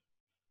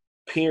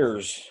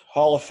peers,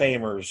 Hall of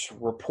Famers,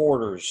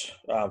 reporters,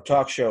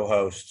 talk show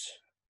hosts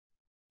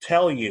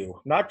tell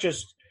you, not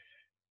just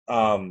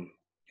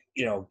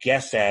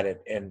guess at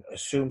it and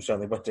assume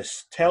something, but to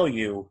tell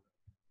you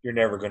you're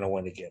never going to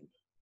win again,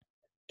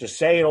 to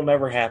say it'll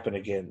never happen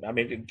again. I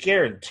mean,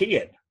 guarantee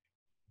it.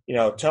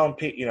 Tell him,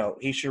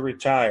 he should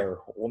retire.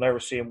 We'll never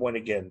see him win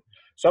again.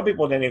 Some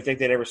people didn't even think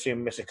they'd ever see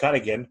him miss a cut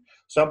again.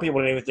 Some people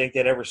didn't even think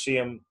they'd ever see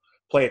him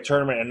play a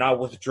tournament and not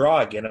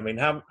withdraw again. I mean,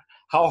 how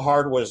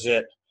hard was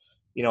it,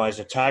 as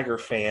a Tiger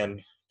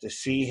fan, to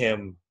see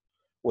him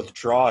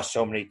withdraw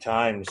so many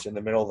times in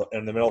the middle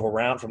of a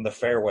round from the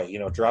fairway,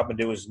 dropping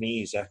to his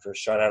knees after a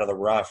shot out of the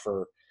rough,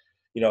 or,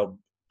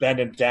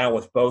 bending down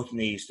with both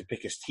knees to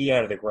pick his tee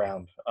out of the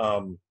ground.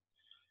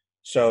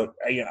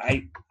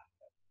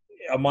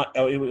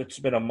 It's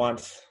been a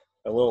month,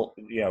 a little,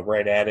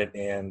 right at it,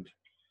 and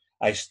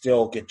I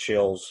still get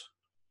chills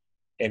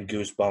and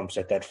goosebumps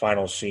at that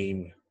final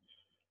scene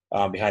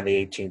behind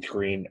the 18th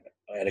green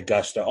at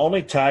Augusta.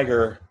 Only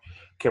Tiger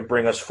can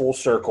bring us full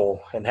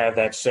circle and have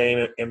that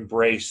same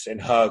embrace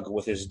and hug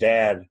with his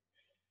dad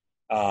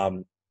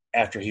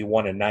after he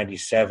won in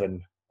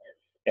 97,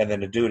 and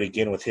then to do it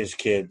again with his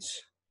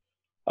kids.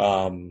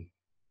 What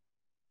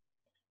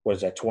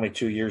is that,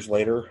 22 years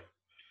later?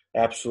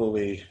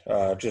 Absolutely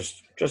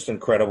just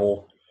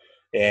incredible.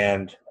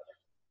 And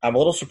I'm a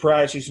little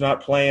surprised he's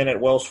not playing at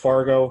Wells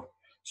Fargo.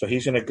 So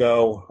he's going to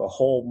go a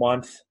whole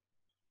month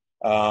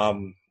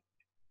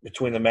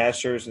between the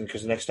Masters, and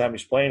because the next time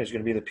he's playing is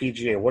going to be the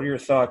PGA. What are your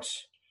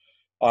thoughts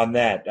on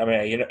that? I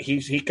mean,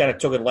 he kind of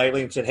took it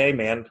lightly and said, "Hey,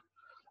 man,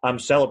 I'm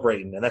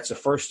celebrating." And that's the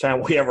first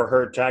time we ever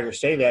heard Tiger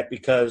say that,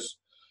 because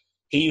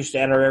he used to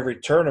enter every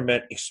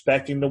tournament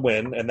expecting to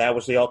win, and that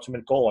was the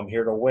ultimate goal. I'm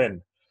here to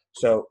win.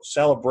 So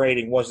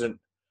celebrating wasn't,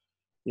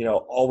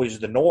 always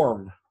the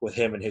norm with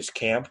him and his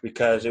camp,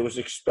 because it was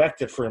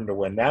expected for him to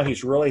win. Now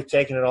he's really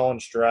taking it all in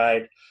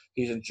stride.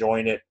 He's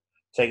enjoying it,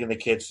 taking the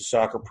kids to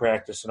soccer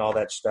practice and all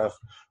that stuff.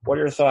 What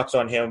are your thoughts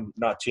on him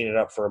not teeing it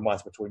up for a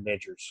month between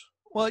majors?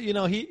 Well,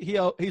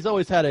 he's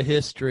always had a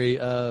history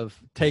of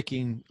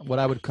taking what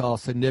I would call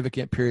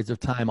significant periods of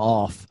time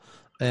off.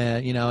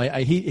 And,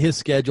 his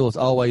schedule is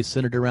always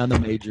centered around the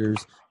majors.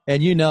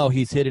 And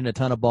he's hitting a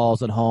ton of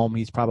balls at home.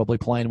 He's probably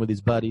playing with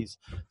his buddies.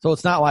 So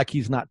it's not like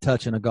he's not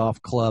touching a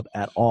golf club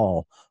at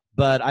all.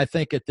 But I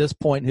think at this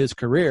point in his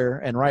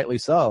career, and rightly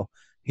so,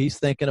 he's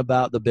thinking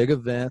about the big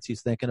events.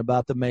 He's thinking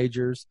about the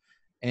majors.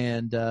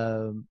 And,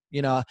 how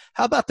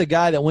about the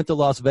guy that went to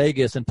Las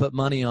Vegas and put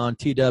money on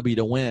TW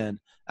to win?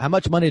 How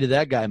much money did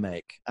that guy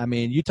make? I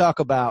mean, you talk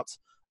about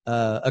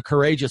a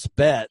courageous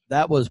bet.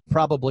 That was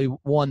probably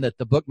one that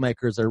the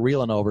bookmakers are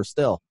reeling over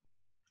still.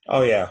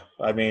 Oh, yeah.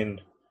 I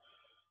mean,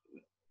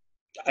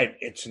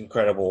 it's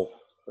incredible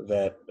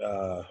that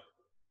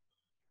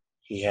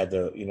he had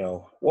the,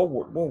 what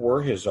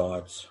were his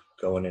odds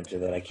going into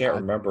that? I can't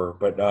remember,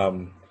 but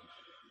I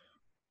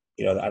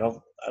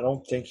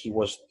don't think he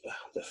was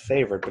the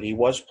favorite, but he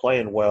was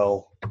playing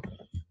well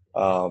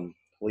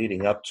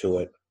leading up to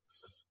it.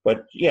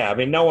 But yeah, I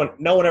mean, no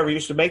one ever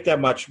used to make that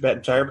much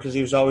betting Tiger, because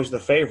he was always the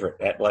favorite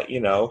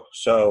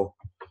So,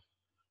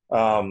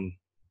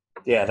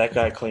 yeah, that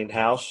guy cleaned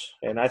house,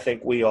 and I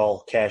think we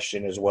all cashed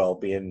in as well,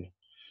 being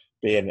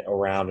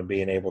around and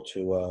being able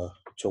to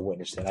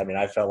witness that. I mean,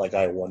 I felt like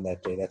I won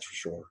that day. That's for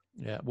sure.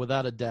 Yeah,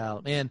 without a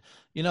doubt. And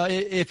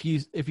if you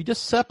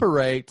just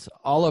separate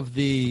all of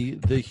the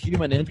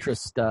human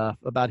interest stuff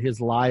about his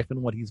life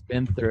and what he's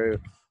been through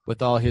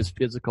with all his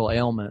physical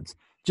ailments,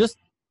 just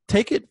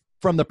take it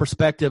from the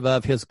perspective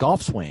of his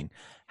golf swing.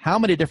 How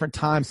many different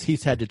times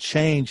he's had to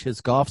change his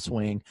golf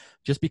swing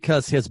just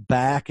because his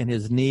back and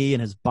his knee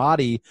and his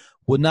body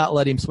would not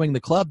let him swing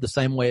the club the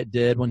same way it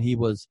did when he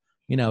was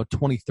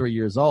 23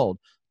 years old.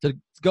 To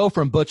go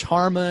from Butch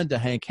Harmon to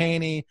Hank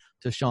Haney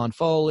to Sean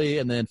Foley,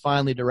 and then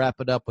finally to wrap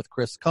it up with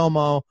Chris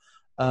Como.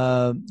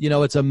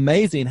 It's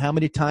amazing how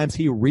many times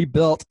he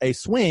rebuilt a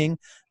swing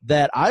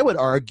that I would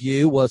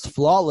argue was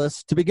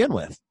flawless to begin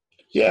with.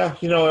 Yeah,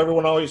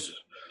 everyone always,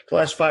 the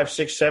last 5,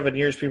 6, 7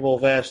 years, people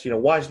have asked,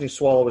 why doesn't he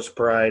swallow his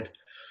pride?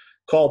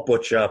 Call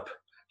Butch up.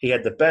 He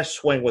had the best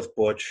swing with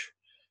Butch,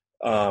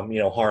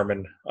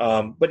 Harmon.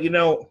 But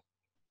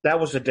that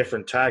was a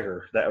different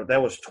Tiger.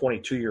 That was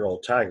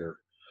 22-year-old Tiger.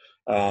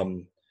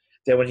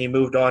 Then when he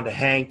moved on to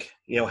Hank,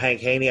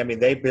 Hank Haney, I mean,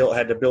 they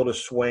had to build a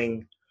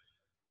swing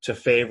to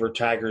favor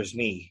Tiger's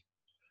knee.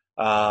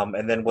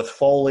 And then with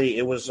Foley,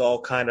 it was all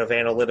kind of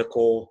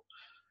analytical.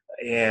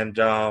 And,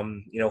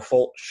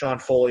 Sean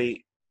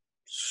Foley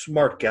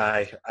Smart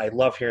guy. I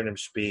love hearing him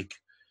speak.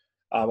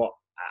 Um,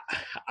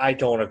 I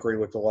don't agree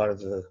with a lot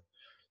of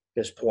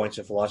his points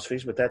and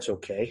philosophies, but that's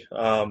okay.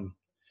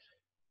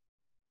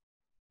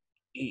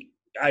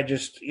 I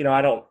just,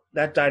 I don't.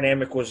 That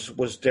dynamic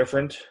was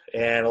different,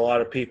 and a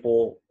lot of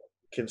people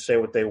can say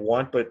what they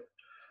want, but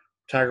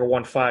Tiger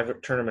won 5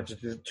 tournaments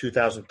in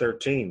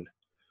 2013.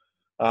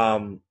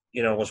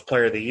 Was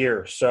Player of the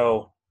Year.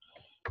 So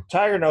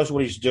Tiger knows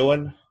what he's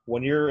doing.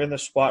 When you're in the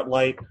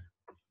spotlight,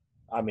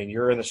 I mean,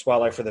 you're in the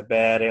spotlight for the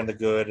bad and the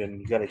good,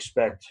 and you got to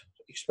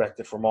expect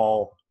it from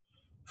all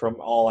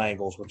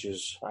angles. Which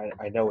is,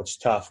 I know it's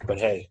tough, but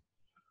hey,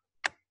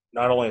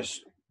 not only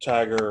is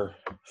Tiger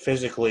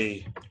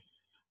physically,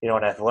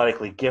 and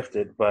athletically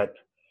gifted, but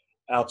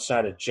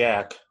outside of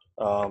Jack,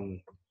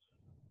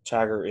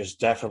 Tiger is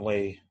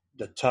definitely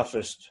the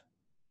toughest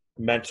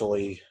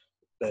mentally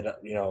that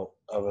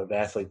of an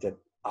athlete that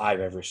I've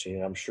ever seen.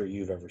 And I'm sure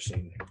you've ever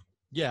seen.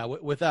 Yeah,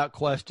 without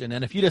question.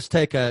 And if you just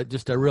take a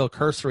real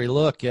cursory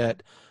look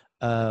at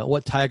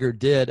what Tiger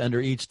did under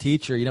each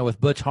teacher,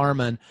 with Butch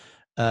Harmon,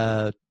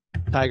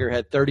 Tiger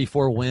had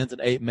 34 wins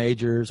and 8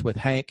 majors. With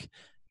Hank,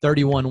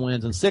 31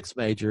 wins and 6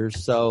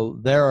 majors. So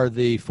there are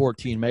the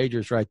 14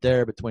 majors right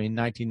there between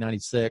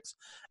 1996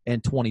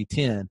 and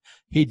 2010.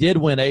 He did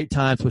win 8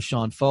 times with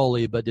Sean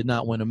Foley, but did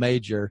not win a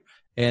major.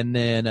 And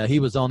then he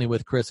was only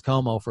with Chris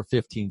Como for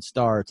 15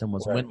 starts and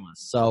was winless.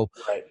 So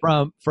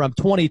from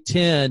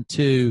 2010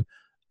 to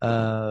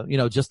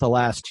just the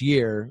last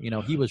year,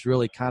 he was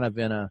really kind of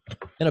in a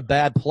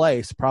bad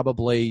place,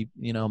 probably,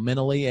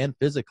 mentally and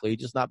physically,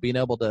 just not being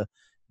able to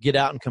get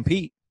out and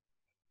compete.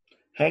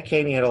 Hank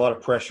Haney had a lot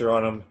of pressure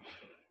on him.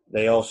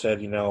 They all said,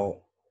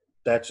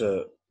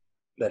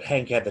 that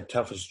Hank had the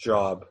toughest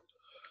job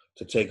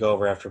to take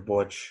over after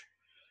Butch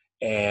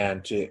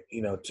and to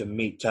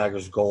meet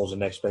Tiger's goals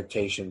and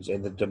expectations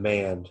and the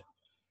demand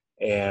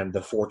and the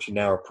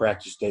 14-hour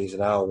practice days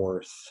at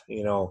Isleworth,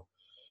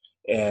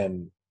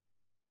 and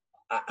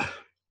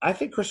I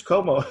think Chris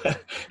Como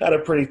had a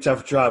pretty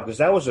tough job because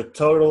that was a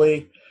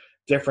totally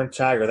different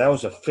Tiger. That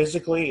was a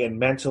physically and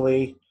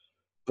mentally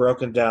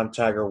broken down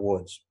Tiger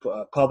Woods.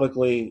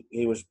 Publicly,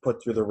 he was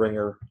put through the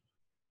ringer.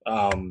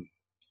 And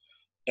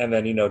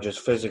then, just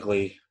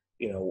physically,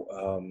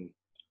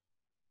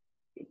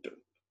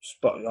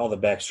 all the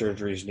back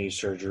surgeries, knee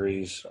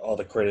surgeries, all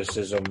the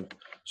criticism.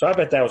 So I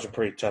bet that was a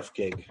pretty tough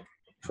gig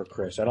for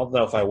Chris. I don't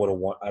know if I would have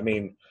won. I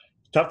mean,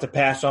 tough to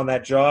pass on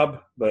that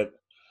job, but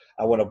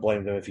I wouldn't have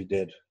blamed him if he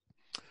did.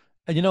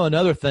 And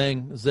another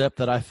thing, Zip,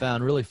 that I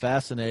found really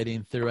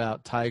fascinating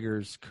throughout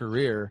Tiger's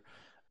career,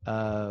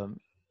 and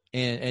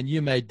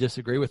you may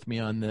disagree with me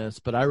on this,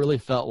 but I really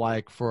felt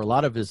like for a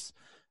lot of his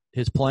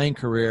playing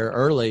career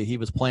early, he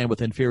was playing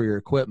with inferior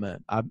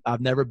equipment.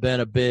 I've never been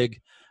a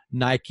big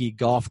Nike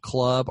golf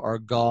club or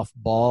golf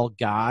ball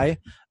guy.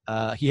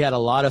 He had a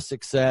lot of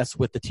success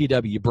with the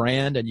TW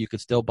brand, and you could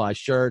still buy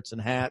shirts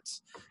and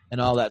hats and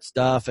all that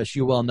stuff. As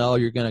you well know,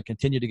 you're going to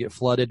continue to get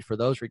flooded for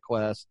those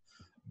requests.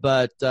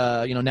 But,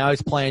 now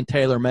he's playing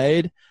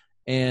TaylorMade.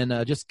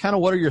 And just kind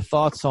of what are your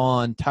thoughts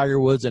on Tiger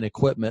Woods and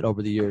equipment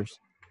over the years?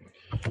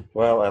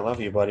 Well, I love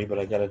you, buddy, but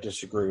I got to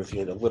disagree with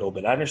you a little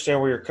bit. I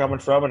understand where you're coming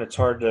from, and it's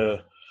hard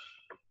to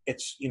 –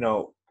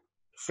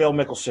 Phil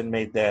Mickelson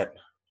made that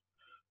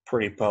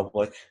pretty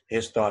public,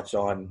 his thoughts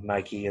on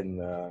Nike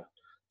and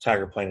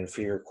Tiger playing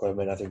inferior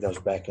equipment. I think that was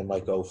back in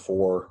like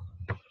 2004.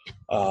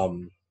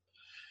 I've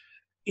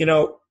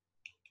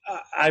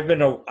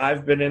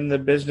been in the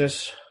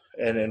business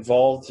and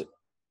involved,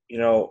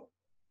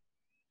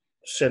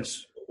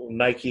 since when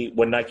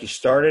Nike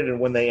started and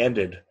when they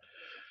ended.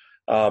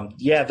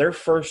 Their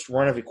first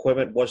run of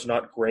equipment was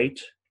not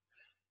great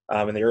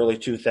in the early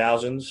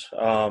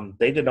 2000s.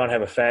 They did not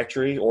have a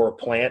factory or a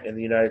plant in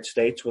the United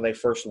States when they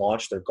first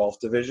launched their golf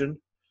division.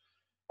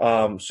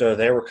 So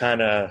they were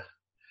kind of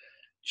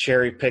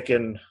cherry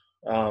picking,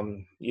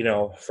 from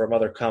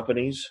other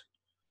companies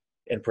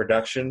in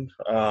production.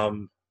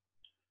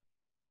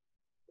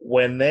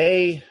 When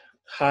they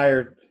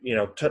hired,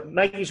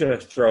 Nike's going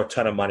to throw a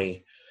ton of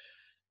money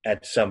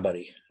at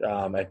somebody,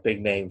 at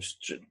big names,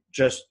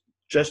 just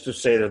to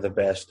say they're the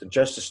best and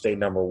just to stay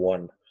number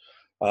one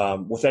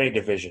with any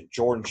division,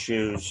 Jordan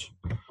shoes,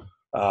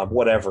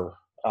 whatever.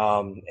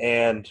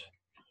 And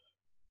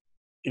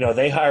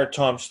they hired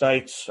Tom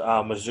Stites,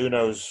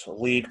 Mizuno's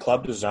lead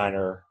club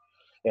designer,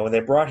 and when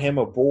they brought him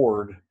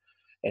aboard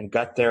and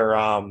got their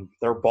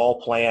ball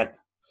plant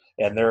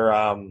and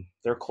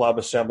their club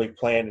assembly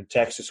plant in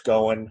Texas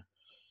going,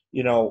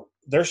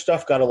 their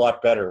stuff got a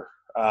lot better.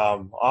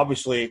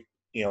 Obviously,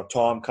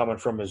 Tom coming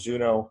from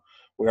Mizuno,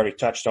 we already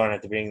touched on it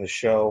at the beginning of the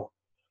show.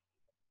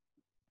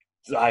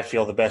 I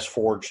feel the best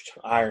forged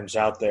irons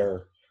out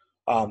there.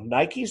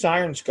 Nike's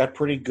irons got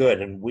pretty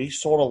good, and we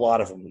sold a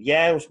lot of them.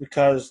 Yeah, it was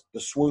because the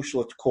swoosh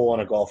looked cool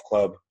on a golf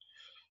club.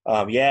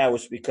 It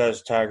was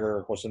because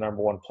Tiger was the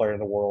number one player in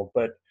the world,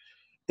 but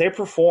they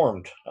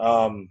performed.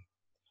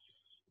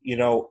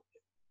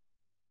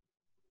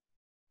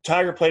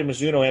 Tiger played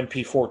Mizuno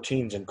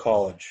MP14s in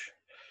college,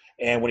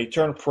 and when he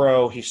turned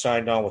pro, he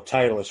signed on with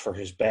Titleist for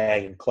his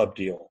bag and club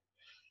deal.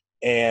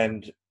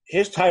 and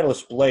his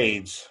Titleist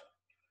blades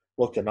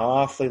looked an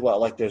awfully lot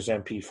like those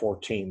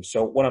MP14.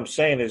 So what I'm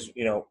saying is,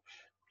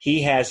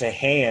 he has a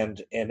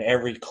hand in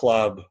every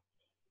club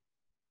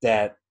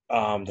that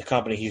the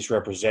company he's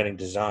representing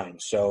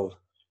designed. So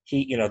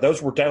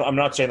those were. I'm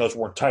not saying those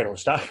weren't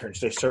Titleist irons;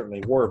 they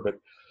certainly were, but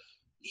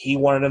he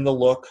wanted them to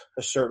look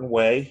a certain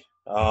way,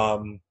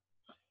 and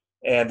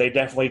they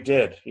definitely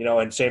did.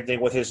 And same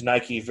thing with his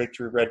Nike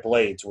Victory Red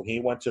blades. When he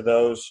went to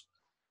those,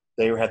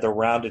 they had the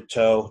rounded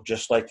toe,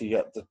 just like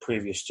the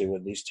previous two.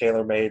 And these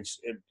TaylorMades,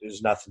 it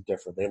is nothing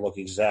different. They look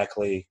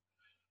exactly.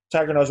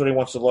 Tiger knows what he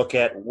wants to look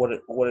at, what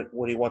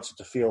he wants it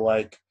to feel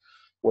like,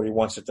 what he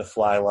wants it to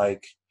fly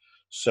like.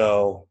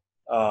 So,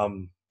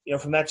 from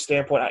that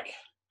standpoint,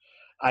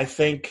 I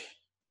think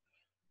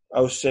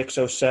 06,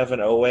 07,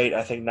 08,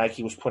 I think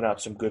Nike was putting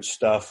out some good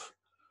stuff.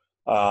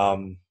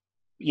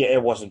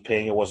 It wasn't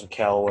Ping, it wasn't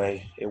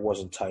Callaway, it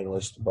wasn't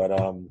Titleist, but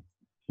and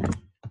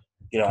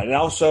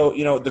also,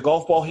 the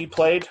golf ball he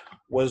played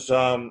was,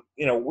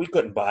 we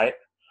couldn't buy it.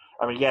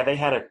 I mean, they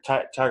had a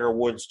Tiger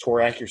Woods Tour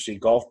Accuracy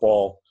golf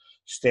ball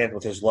stand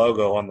with his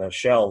logo on the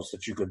shelves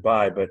that you could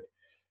buy, but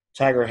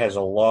Tiger has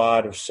a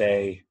lot of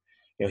say.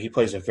 He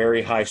plays a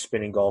very high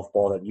spinning golf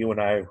ball that you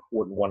and I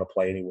wouldn't want to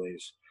play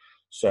anyways.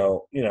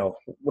 So, no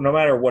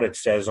matter what it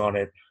says on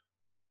it,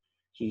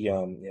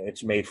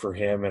 it's made for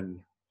him.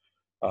 And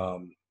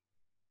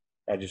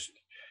I just,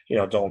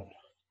 don't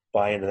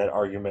buy into that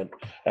argument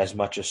as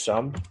much as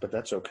some, but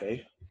that's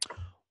okay.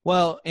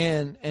 Well,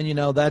 and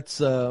that's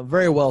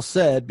very well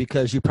said,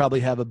 because you probably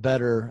have a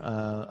better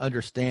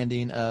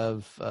understanding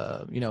of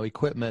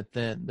equipment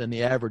than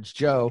the average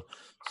Joe.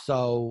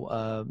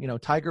 So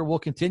Tiger will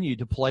continue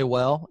to play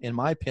well, in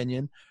my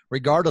opinion,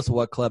 regardless of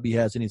what club he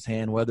has in his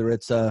hand, whether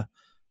it's a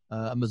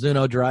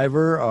Mizuno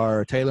driver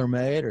or a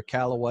TaylorMade or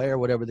Callaway or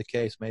whatever the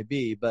case may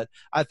be. But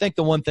I think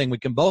the one thing we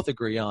can both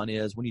agree on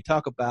is when you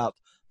talk about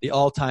the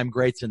all-time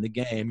greats in the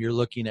game, you're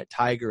looking at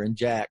Tiger and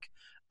Jack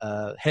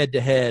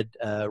head-to-head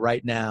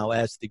right now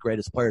as the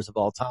greatest players of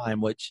all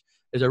time, which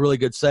is a really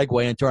good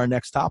segue into our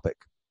next topic.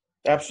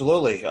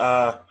 Absolutely.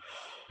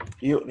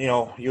 You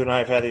and I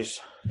have had these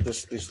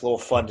little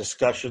fun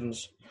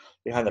discussions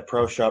behind the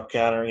Pro Shop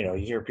counter. You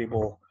hear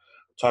people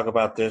talk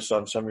about this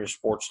on some of your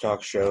sports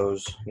talk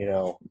shows,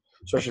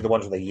 especially the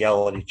ones where they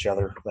yell at each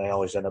other. They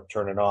always end up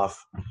turning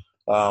off.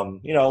 A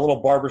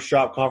little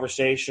barbershop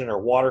conversation or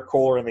water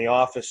cooler in the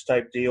office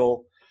type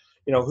deal.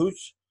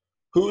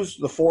 Who's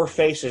the four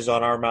faces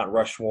on our Mount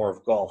Rushmore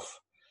of golf?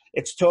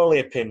 It's totally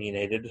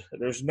opinionated.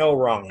 There's no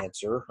wrong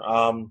answer.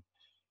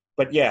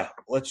 But yeah,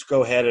 let's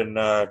go ahead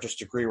and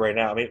just agree right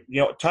now. I mean,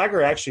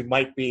 Tiger actually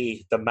might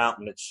be the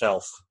mountain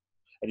itself,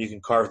 and you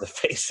can carve the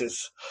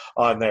faces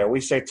on there.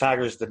 We say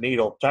Tiger's the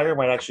needle. Tiger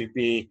might actually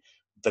be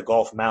the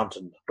golf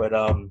mountain. But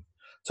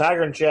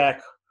Tiger and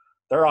Jack,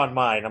 they're on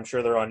mine. I'm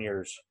sure they're on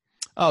yours.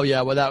 Oh,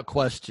 yeah, without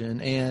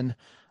question. And,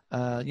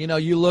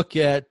 you look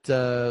at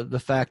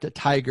the fact that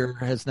Tiger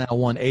has now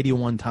won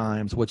 81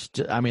 times, which,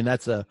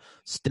 that's a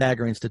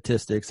staggering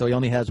statistic. So he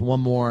only has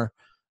one more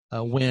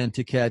win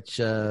to catch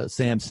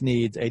Sam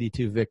Snead's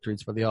 82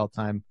 victories for the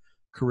all-time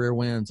career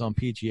wins on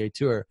PGA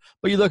Tour.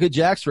 But you look at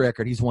Jack's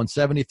record. He's won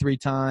 73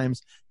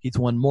 times. He's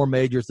won more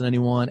majors than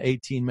anyone,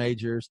 18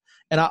 majors.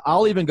 And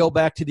I'll even go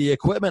back to the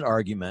equipment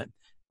argument.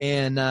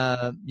 And,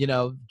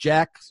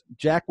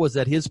 Jack was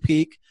at his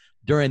peak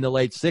during the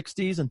late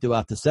 60s and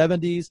throughout the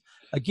 70s.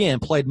 Again,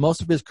 played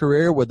most of his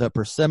career with a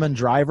Persimmon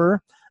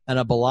driver and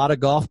a Balata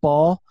golf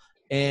ball.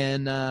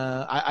 And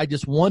I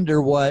just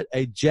wonder what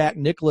a Jack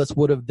Nicklaus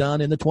would have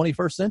done in the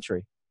 21st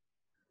century.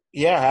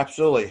 Yeah,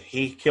 absolutely.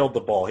 He killed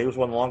the ball. He was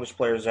one of the longest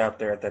players out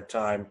there at that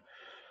time.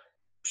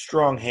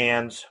 Strong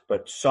hands,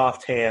 but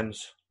soft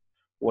hands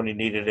when he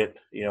needed it,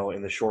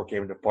 in the short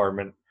game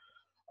department.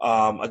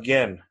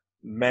 Again,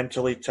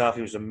 mentally tough.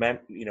 He was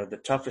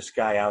the toughest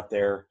guy out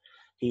there.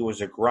 He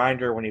was a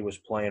grinder when he was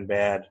playing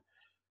bad,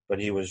 but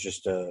he was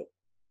just a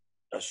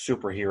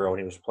superhero when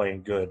he was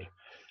playing good.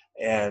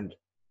 And,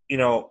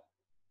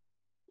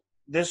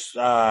 this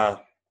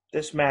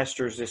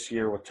Masters this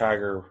year with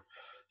Tiger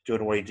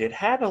doing what he did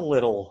had a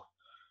little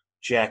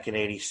Jack in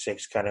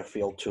 86 kind of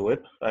feel to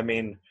it. I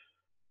mean,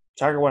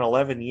 Tiger went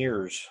 11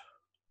 years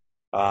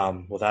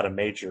without a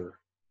major,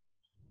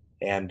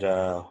 and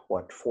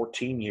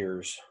 14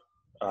 years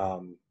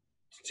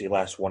since he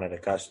last won at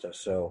Augusta.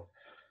 So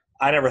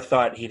I never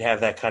thought he'd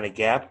have that kind of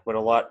gap, but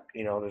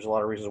there's a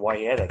lot of reasons why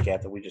he had that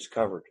gap that we just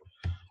covered.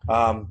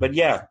 But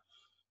yeah,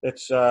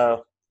 it's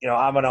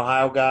I'm an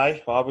Ohio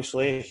guy,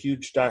 obviously a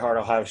huge diehard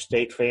Ohio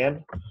State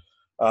fan.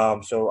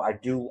 So I'm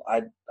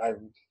a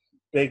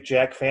big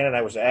Jack fan, and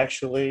I was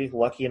actually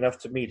lucky enough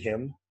to meet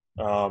him.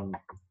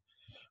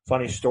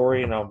 Funny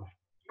story,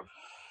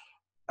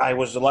 I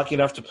was lucky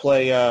enough to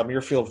play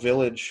Muirfield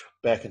Village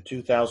back in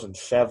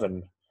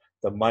 2007,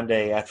 the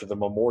Monday after the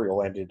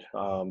Memorial ended,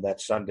 that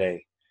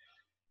Sunday.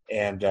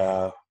 And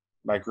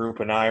my group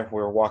and I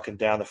were walking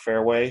down the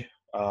fairway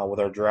with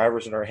our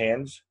drivers in our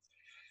hands.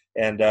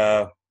 And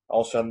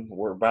all of a sudden,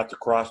 we're about to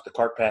cross the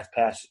cart path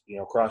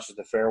crosses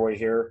the fairway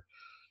here.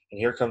 And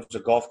here comes a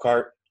golf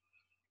cart.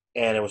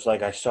 and it was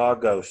like I saw a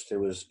ghost. It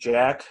was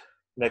Jack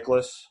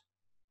Nicklaus,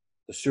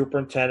 the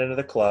superintendent of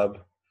the club,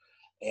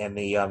 and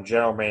the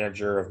general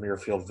manager of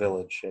Muirfield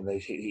Village, and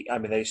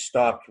they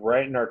stopped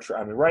right in our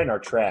right in our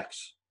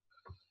tracks,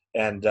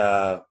 and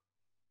asked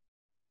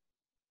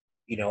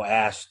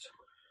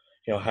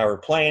how we're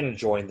playing,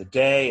 enjoying the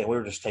day, and we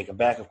were just taken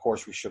back. Of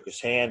course, we shook his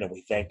hand and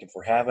we thanked him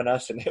for having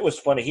us, and it was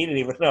funny. He didn't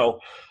even know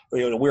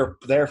we were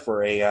there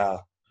for a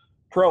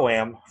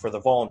pro-am for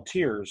the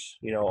volunteers,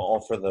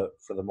 all for the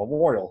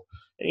memorial.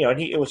 And,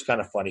 it was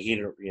kind of funny. He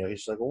didn't,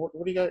 he's like, well,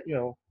 what do you got,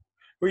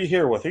 who are you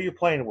here with? Who are you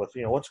playing with?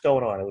 What's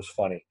going on? It was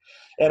funny.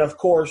 And, of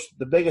course,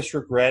 the biggest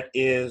regret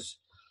is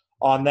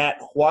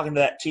walking to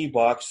that tee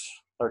box,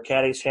 our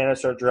caddies hand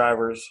us our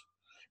drivers,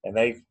 and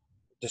they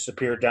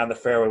disappeared down the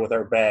fairway with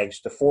our bags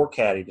to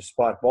caddy to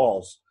spot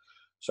balls.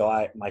 So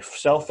my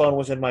cell phone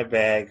was in my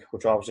bag,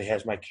 which obviously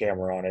has my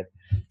camera on it.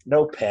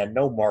 No pen,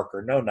 no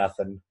marker, no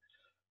nothing.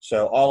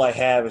 So all I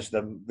have is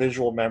the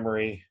visual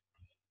memory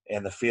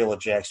and the feel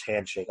of Jack's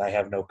handshake. I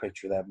have no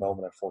picture of that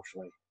moment,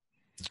 unfortunately.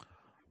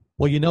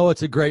 Well,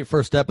 it's a great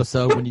first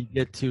episode when you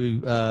get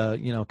to,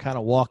 kind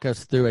of walk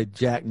us through a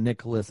Jack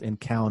Nicklaus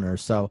encounter.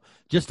 So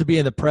just to be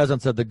in the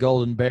presence of the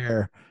Golden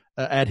Bear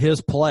at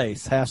his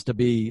place has to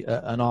be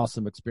an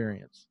awesome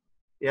experience.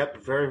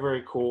 Yep, very,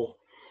 very cool.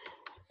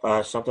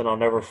 Something I'll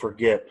never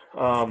forget.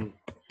 Doc,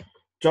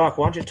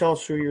 why don't you tell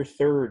us who your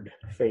third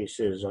face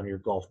is on your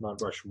golf Mount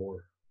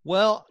Rushmore?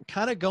 Well,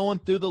 kind of going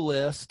through the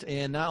list,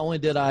 and not only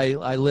did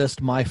I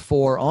list my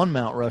 4 on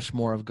Mount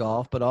Rushmore of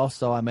golf, but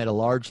also I made a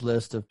large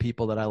list of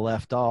people that I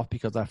left off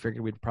because I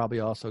figured we'd probably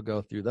also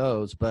go through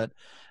those. But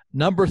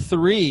number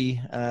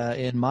 3,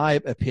 in my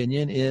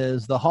opinion,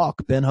 is the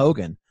Hawk, Ben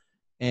Hogan.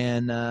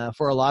 And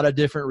for a lot of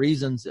different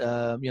reasons,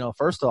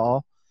 first of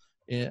all,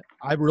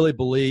 I really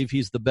believe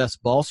he's the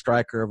best ball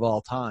striker of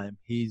all time.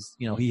 He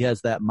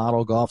has that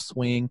model golf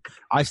swing.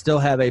 I still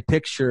have a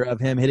picture of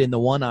him hitting the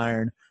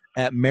 1-iron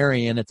at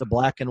Marion. It's a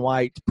black and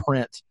white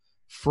print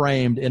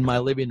framed in my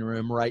living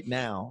room right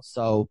now.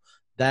 So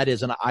that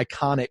is an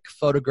iconic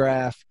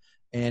photograph,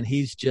 and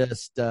he's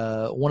just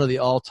one of the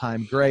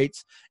all-time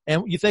greats.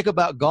 And you think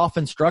about golf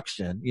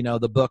instruction,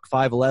 the book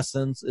 5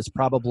 Lessons is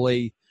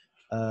probably,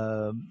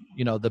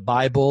 the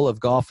Bible of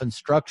golf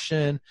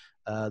instruction.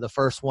 The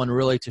first one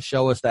really to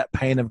show us that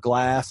pane of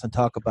glass and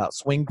talk about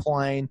swing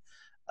plane.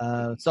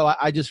 So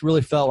I just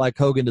really felt like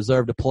Hogan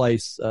deserved a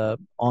place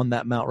on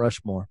that Mount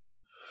Rushmore.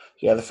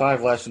 Yeah, the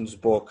 5 Lessons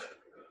book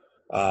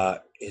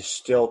is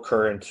still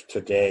current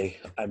today.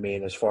 I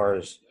mean, as far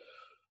as,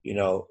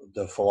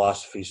 the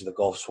philosophies of the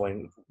golf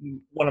swing,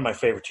 one of my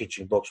favorite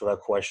teaching books without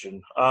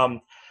question.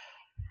 I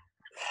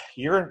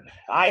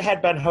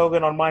had Ben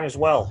Hogan on mine as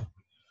well.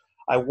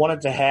 I wanted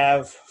to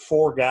have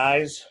 4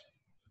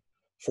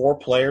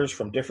 players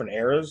from different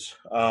eras.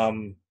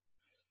 But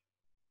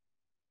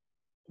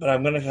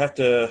I'm going to have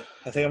to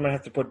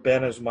put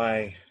Ben as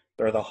the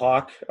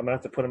Hawk. I'm going to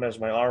have to put him as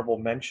my honorable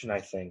mention, I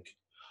think.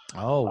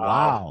 Oh,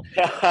 wow.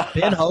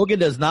 Ben Hogan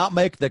does not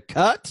make the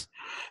cut?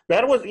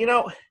 Ben was,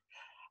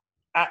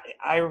 I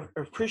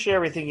appreciate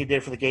everything he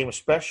did for the game,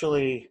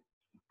 especially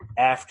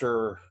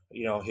after,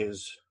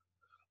 his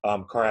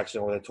car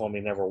accident where they told me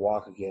to never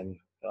walk again,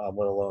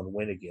 let alone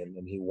win again,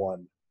 and he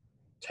won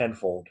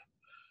tenfold.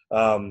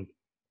 Ben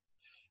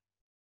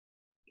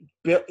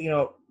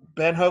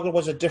Hogan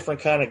was a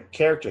different kind of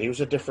character. He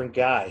was a different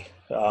guy.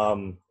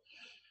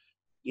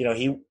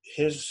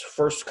 His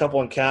first couple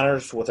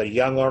encounters with a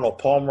young Arnold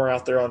Palmer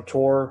out there on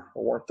tour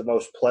weren't the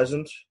most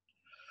pleasant.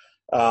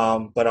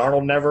 But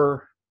Arnold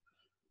never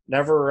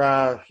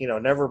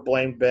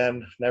blamed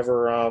Ben,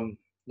 never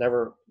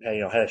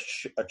had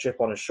a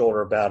chip on his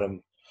shoulder about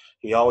him.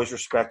 He always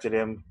respected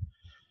him.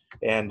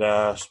 And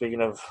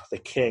speaking of the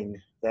king,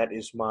 that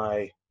is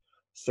my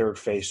third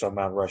face on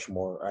Mount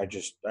Rushmore. I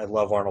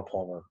love Arnold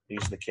Palmer.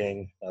 He's the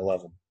king. I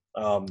love him.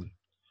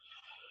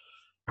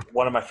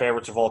 One of my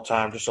favorites of all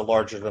time, just a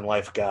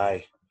larger-than-life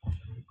guy.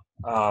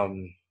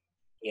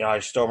 I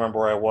still remember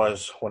where I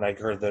was when I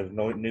heard the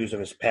news of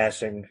his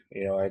passing.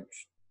 I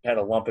had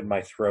a lump in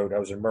my throat. I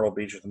was in Myrtle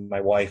Beach with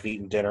my wife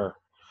eating dinner,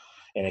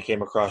 and it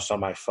came across on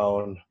my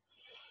phone.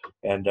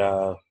 And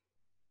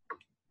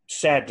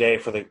sad day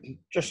for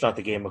just not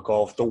the game of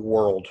golf, the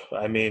world.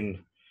 I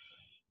mean,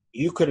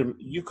 you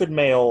could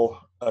mail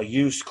a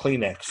used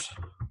Kleenex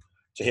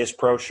to his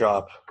pro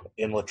shop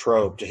in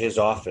Latrobe, to his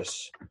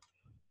office,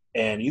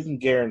 and you can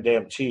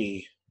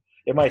guarantee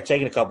it might have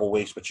taken a couple of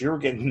weeks, but you were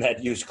getting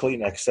that used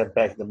Kleenex sent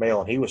back in the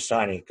mail, and he was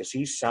signing because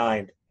he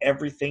signed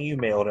everything you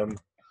mailed him.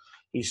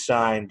 He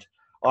signed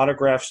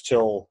autographs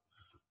till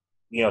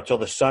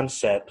the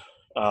sunset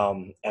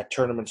at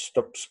tournament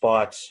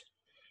spots.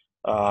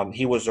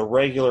 He was a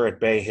regular at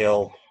Bay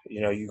Hill.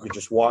 You could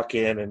just walk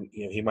in and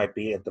he might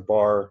be at the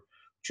bar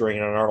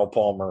drinking an Arnold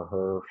Palmer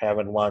or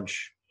having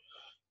lunch.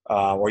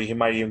 Or he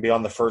might even be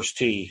on the first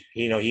tee.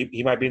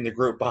 He might be in the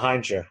group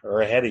behind you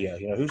or ahead of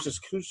you. Who's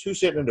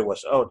sitting into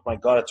us? Oh my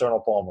God, it's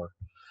Arnold Palmer.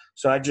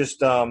 So I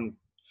just,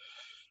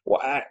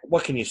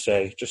 what can you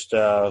say? Just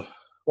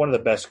one of the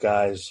best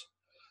guys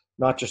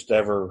not just to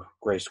ever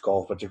grace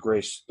golf, but to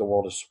grace the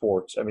world of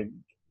sports. I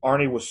mean,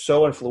 Arnie was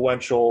so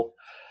influential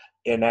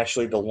in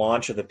actually the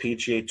launch of the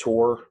PGA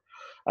Tour.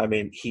 I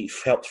mean, he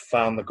helped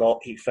found the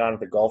golf. He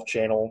founded the Golf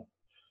Channel.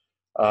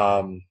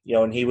 And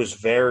he was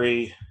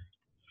very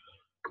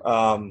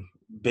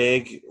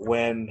big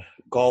when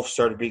golf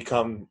started to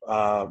become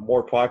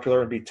more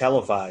popular and be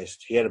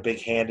televised. He had a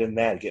big hand in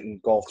that,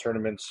 getting golf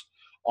tournaments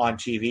on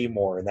TV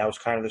more, and that was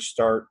kind of the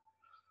start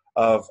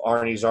of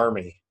Arnie's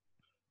Army.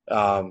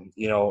 And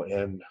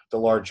the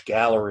large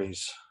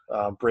galleries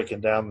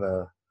breaking down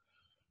the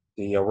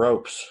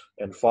ropes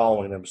and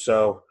following him.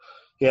 So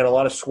he had a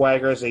lot of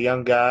swagger as a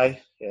young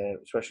guy, and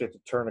especially at the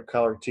turn of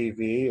color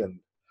TV, and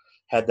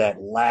had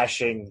that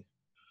lashing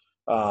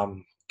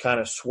kind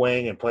of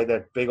swing and played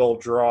that big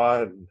old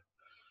draw, and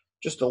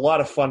just a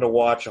lot of fun to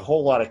watch, a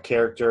whole lot of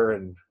character,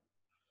 and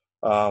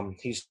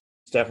he's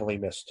definitely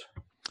missed.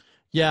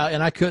 Yeah,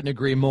 and I couldn't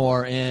agree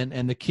more.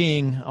 And the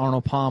king,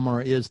 Arnold Palmer,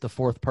 is the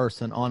fourth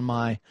person on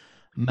my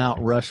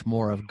Mount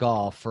Rushmore of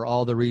golf for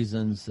all the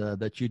reasons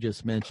that you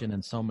just mentioned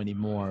and so many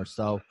more.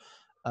 So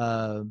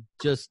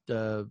just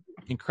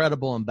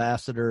incredible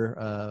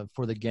ambassador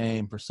for the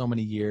game for so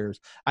many years.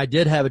 I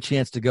did have a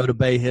chance to go to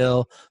Bay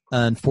Hill.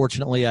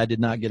 Unfortunately, I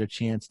did not get a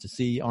chance to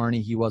see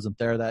Arnie. He wasn't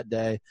there that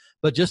day.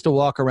 But just to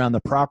walk around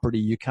the property,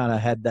 you kind of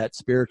had that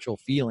spiritual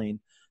feeling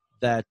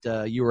that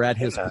you were at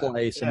his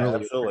place and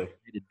really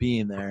appreciated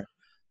being there.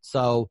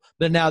 So,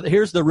 but now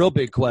here's the real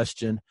big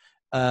question.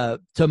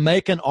 To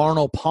make an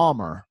Arnold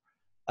Palmer,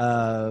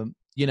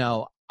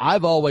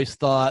 I've always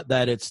thought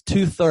that it's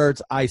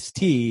 2/3 iced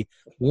tea,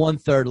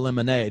 1/3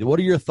 lemonade. What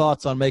are your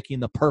thoughts on making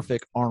the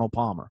perfect Arnold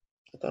Palmer?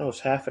 I thought it was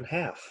half and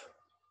half.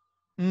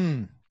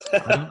 I'm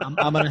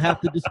going to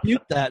have to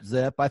dispute that,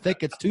 Zip. I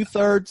think it's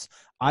 2/3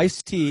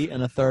 iced tea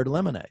and 1/3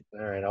 lemonade.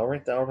 All right, I'll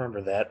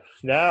remember that.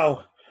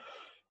 Now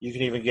you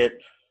can even get,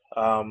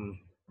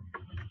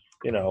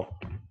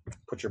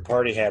 put your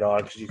party hat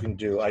on, because you can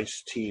do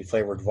iced tea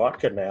flavored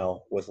vodka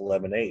now with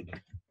lemonade.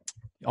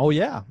 Oh,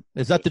 yeah.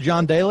 Is that the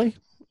John Daly?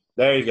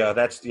 There you go.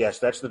 That's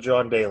the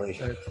John Daly.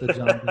 That's the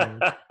John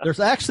Daly.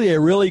 There's actually a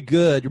really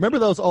good – remember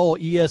those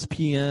old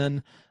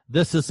ESPN,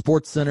 This is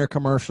Sports Center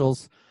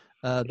commercials?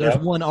 There's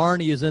one.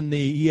 Arnie is in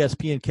the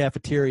ESPN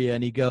cafeteria,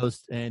 and he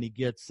goes and he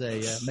gets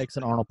makes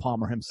an Arnold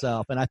Palmer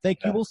himself. And I think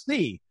you will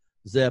see,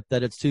 Zip,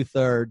 that it's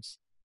 2/3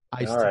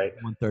 iced tea,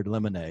 1/3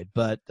 lemonade.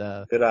 But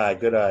good eye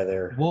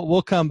there.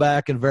 We'll come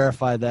back and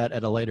verify that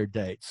at a later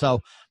date.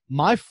 So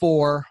my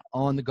 4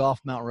 on the Golf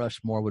Mount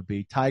Rushmore would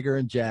be Tiger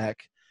and Jack,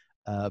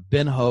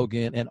 Ben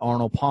Hogan, and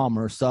Arnold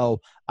Palmer.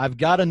 So I've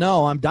got to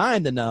know, I'm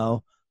dying to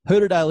know,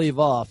 who did I leave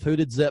off? Who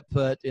did Zip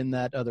put in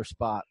that other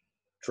spot?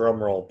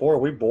 Drum roll. Boy,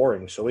 we're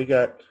boring. So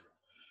I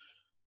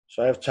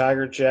have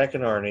Tiger, Jack,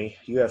 and Arnie.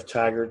 You have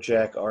Tiger,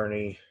 Jack,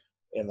 Arnie,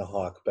 and the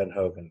Hawk, Ben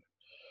Hogan.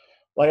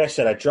 Like I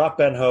said, I dropped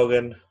Ben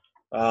Hogan,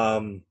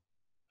 and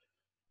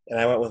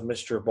I went with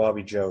Mr.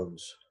 Bobby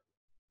Jones.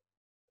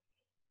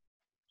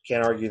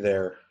 Can't argue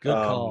there. Good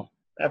call.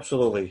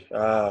 Absolutely.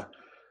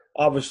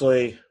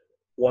 Obviously,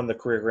 won the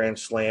career Grand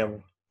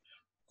Slam.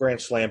 Grand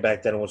Slam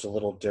back then was a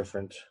little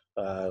different.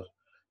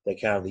 They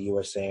counted the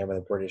US Am and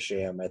the British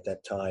Am at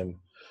that time.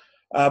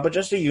 But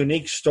just a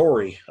unique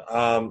story.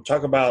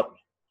 Talk about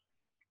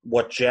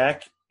what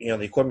Jack, the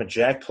equipment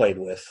Jack played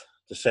with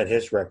to set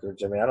his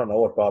records. I mean, I don't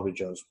know what Bobby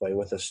Jones played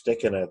with, a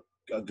stick and a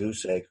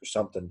goose egg or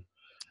something,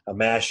 a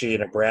mashie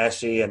and a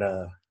brassy and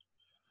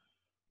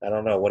I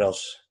don't know what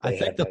else. I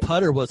think the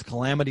putter was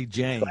Calamity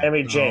Jane.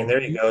 Calamity Jane,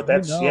 there you go.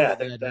 That's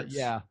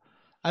yeah.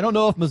 I don't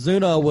know if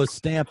Mizuno was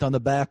stamped on the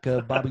back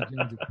of Bobby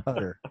Jones'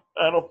 putter.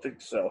 I don't think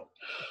so.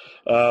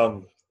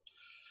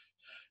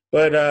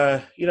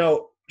 But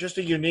just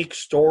a unique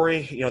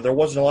story. There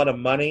wasn't a lot of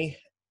money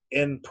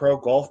in pro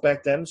golf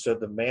back then, so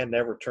the man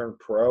never turned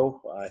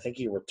pro. I think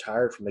he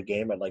retired from the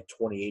game at like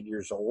 28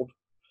 years old.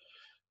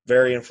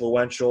 Very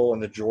influential in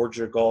the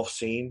Georgia golf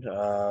scene.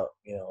 The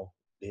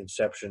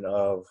inception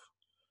of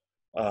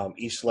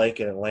East Lake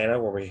in Atlanta,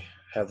 where we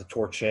have the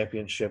Tour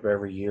Championship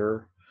every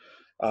year.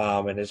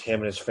 And him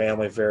and his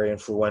family very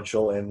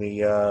influential in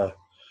the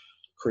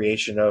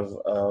creation of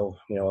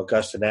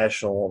Augusta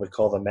National, what we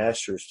call the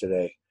Masters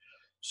today.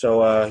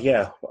 So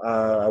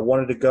I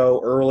wanted to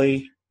go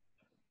early,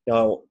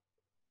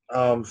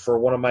 for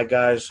one of my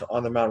guys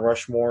on the Mount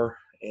Rushmore,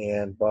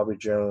 and Bobby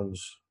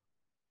Jones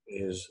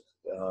is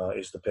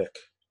the pick.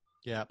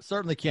 Yeah,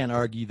 certainly can't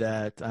argue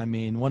that. I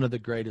mean, one of the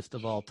greatest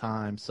of all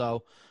time.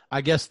 So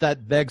I guess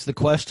that begs the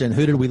question: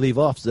 who did we leave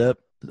off, Zip?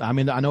 I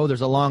mean, I know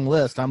there's a long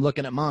list. I'm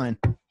looking at mine.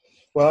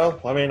 Well,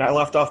 I mean, I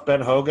left off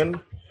Ben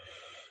Hogan.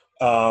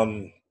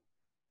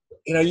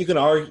 You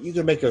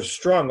can make a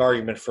strong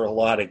argument for a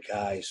lot of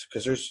guys,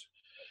 because there's,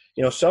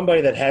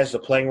 somebody that has the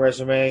playing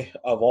resume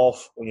of all,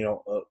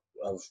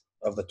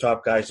 of the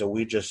top guys that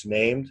we just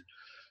named,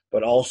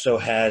 but also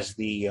has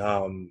the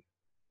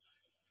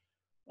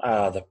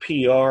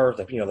PR,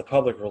 the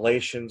public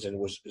relations,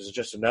 and is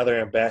just another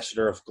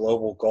ambassador of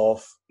global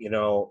golf,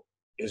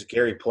 is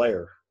Gary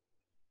Player.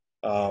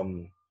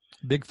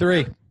 Big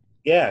three.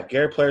 Yeah,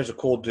 Gary Player's a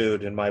cool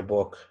dude in my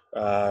book.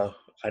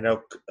 I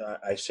know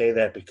I say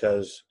that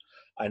because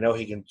I know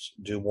he can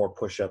do more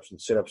push-ups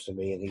and sit-ups than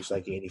me, and he's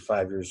like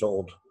 85 years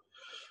old.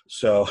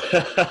 So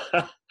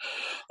I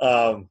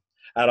don't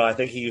know. I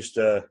think he used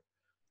to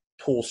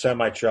pull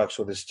semi trucks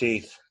with his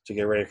teeth to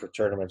get ready for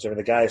tournaments. I mean,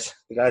 the guy's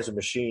a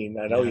machine.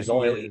 I know Yeah, he's he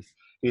only is.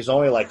 he's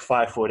only like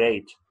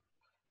 5'8",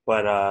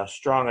 but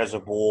strong as a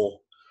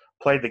bull.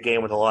 Played the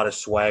game with a lot of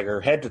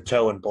swagger, head to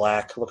toe in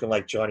black, looking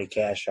like Johnny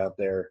Cash out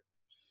there.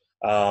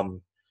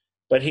 Um,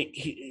 but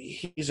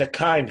he's a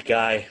kind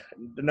guy.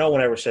 No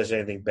one ever says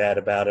anything bad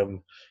about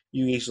him.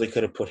 You easily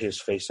could have put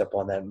his face up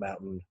on that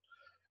mountain.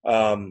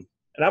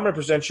 And I'm going to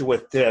present you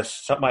with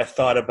this, something I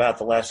thought about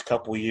the last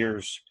couple of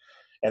years.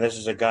 And this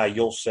is a guy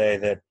you'll say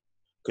that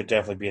could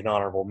definitely be an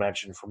honorable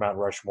mention for Mount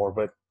Rushmore.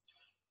 But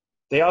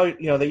they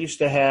used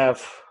to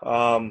have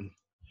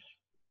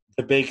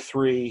the big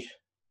three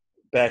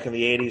back in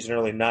the 80s and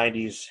early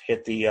 90s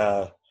hit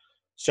the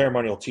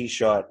ceremonial tee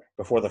shot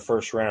before the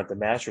first round at the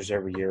Masters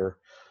every year.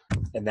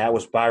 And that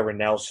was Byron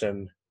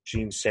Nelson,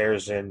 Gene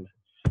Sarazen,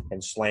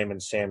 and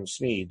Slayman Sam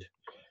Snead.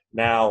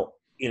 Now,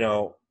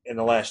 in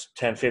the last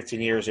 10, 15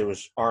 years, it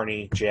was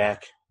Arnie,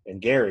 Jack, and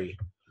Gary.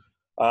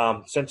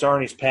 Since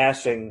Arnie's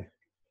passing,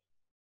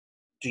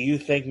 do you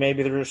think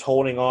maybe they're just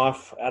holding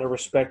off out of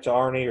respect to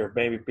Arnie, or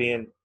maybe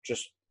being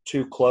just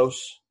too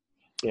close,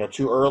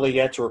 too early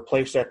yet to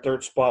replace that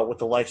third spot with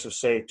the likes of,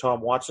 say,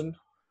 Tom Watson?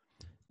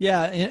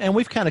 Yeah, and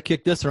we've kind of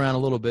kicked this around a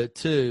little bit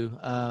too.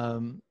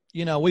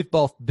 We've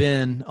both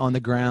been on the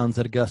grounds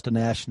at Augusta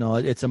National.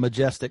 It's a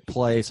majestic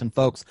place. And,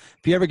 folks,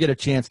 if you ever get a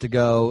chance to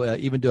go,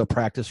 even do a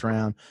practice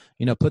round,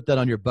 put that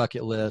on your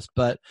bucket list.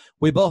 But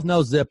we both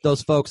know, Zip,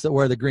 those folks that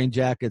wear the green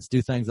jackets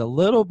do things a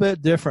little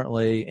bit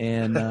differently.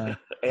 And I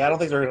don't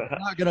think they're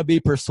not going to be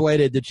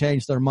persuaded to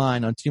change their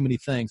mind on too many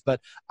things.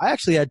 But I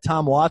actually had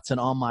Tom Watson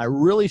on my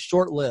really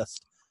short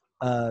list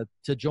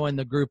to join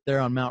the group there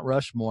on Mount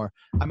Rushmore.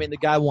 I mean, the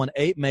guy won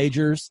 8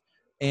 majors.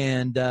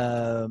 And,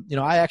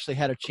 I actually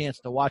had a chance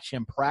to watch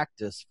him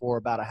practice for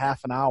about a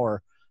half an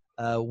hour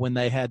when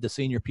they had the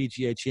Senior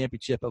PGA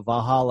Championship at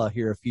Valhalla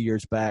here a few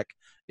years back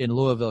in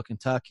Louisville,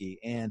 Kentucky.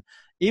 And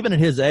even at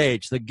his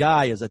age, the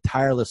guy is a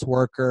tireless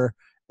worker,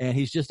 and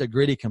he's just a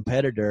gritty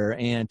competitor.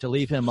 And to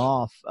leave him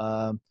off,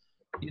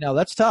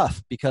 that's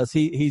tough because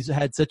he's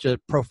had such a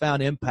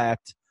profound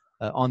impact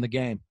on the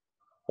game.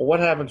 Well, what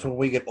happens when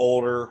we get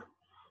older,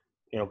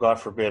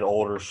 God forbid,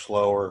 older,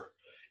 slower,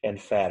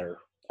 and fatter?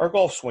 Our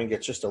golf swing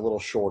gets just a little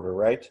shorter,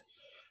 right?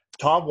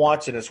 Tom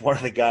Watson is one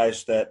of the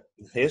guys that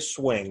his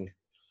swing,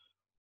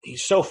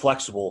 he's so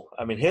flexible.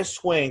 I mean, his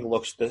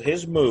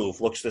move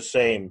looks the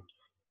same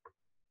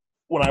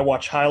when I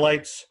watch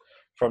highlights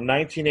from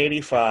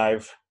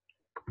 1985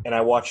 and I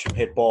watch him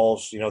hit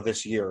balls,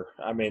 this year.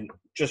 I mean,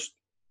 just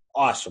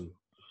awesome.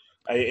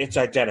 It's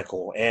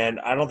identical. And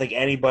I don't think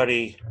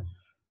anybody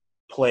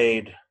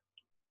played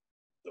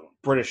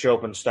British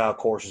Open style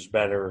courses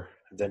better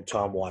than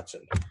Tom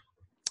Watson.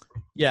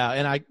 Yeah,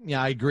 and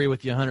I agree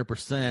with you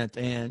 100%.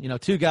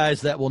 And, two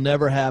guys that will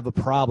never have a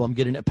problem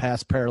getting it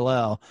past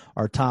parallel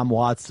are Tom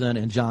Watson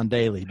and John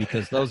Daly,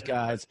 because those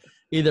guys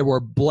either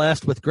were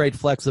blessed with great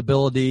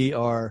flexibility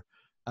or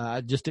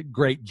just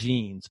great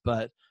genes.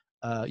 But,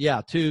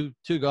 two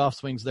golf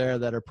swings there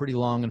that are pretty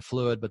long and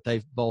fluid, but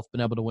they've both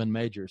been able to win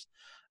majors.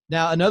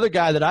 Now, another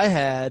guy that I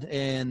had,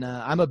 and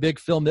I'm a big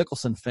Phil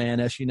Mickelson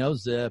fan, as you know,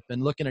 Zip,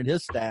 and looking at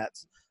his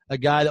stats, a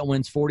guy that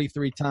wins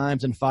 43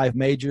 times in 5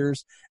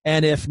 majors,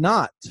 and if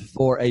not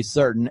for a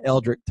certain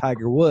Eldrick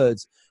Tiger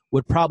Woods,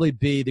 would probably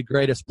be the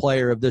greatest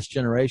player of this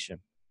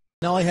generation.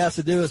 And all he has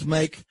to do is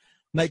make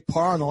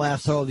par on the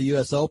last hole of the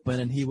U.S.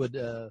 Open, and he would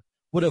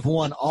have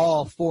won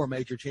all 4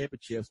 major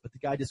championships, but the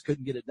guy just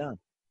couldn't get it done.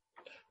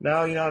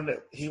 No,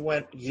 he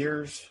went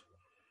years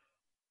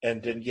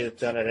and didn't get it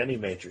done at any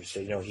majors.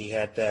 So, he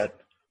had that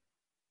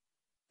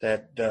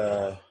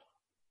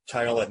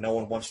title that no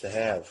one wants to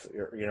have.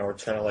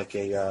 It's kind of like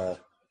a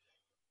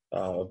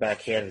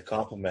backhanded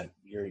compliment.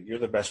 You're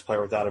the best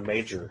player without a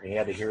major. He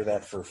had to hear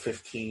that for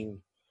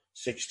 15,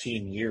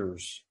 16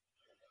 years.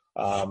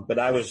 But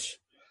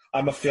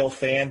I'm a Phil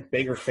fan,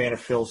 bigger fan of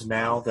Phil's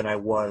now than I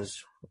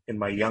was in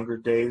my younger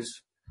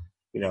days.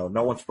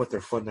 No one's put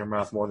their foot in their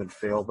mouth more than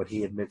Phil, but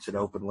he admits it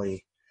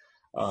openly.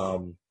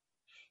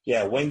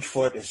 Winged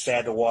foot is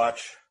sad to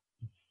watch.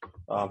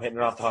 Hitting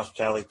it off the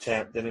hospitality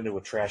tent, then into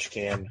a trash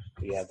can.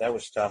 Yeah, that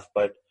was tough.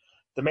 But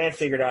the man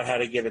figured out how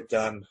to get it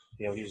done.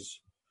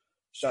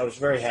 So I was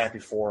very happy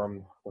for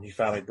him when he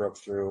finally broke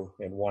through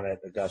and won at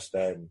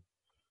Augusta and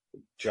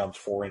jumped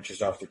 4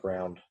 inches off the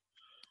ground.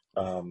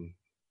 Phil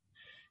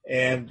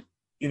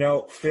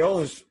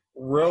has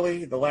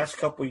really, the last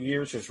couple of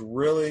years, has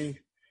really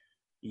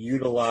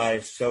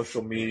utilized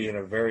social media in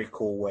a very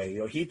cool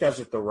way. He does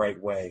it the right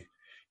way.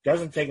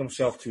 Doesn't take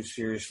himself too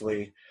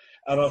seriously.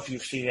 I don't know if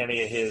you've seen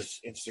any of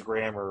his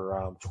Instagram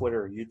or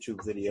Twitter or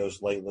YouTube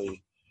videos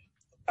lately.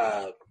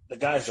 The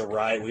guy's a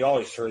riot. We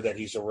always heard that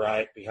he's a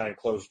riot behind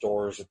closed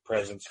doors at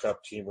President's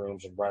Cup team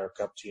rooms and Ryder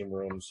Cup team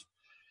rooms.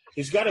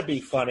 He's got to be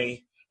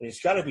funny. And he's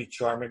got to be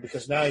charming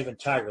because now even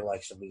Tiger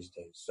likes him these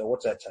days. So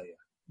what's that tell you?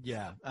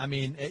 Yeah, I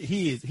mean,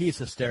 he's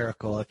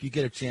hysterical. If you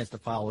get a chance to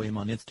follow him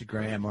on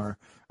Instagram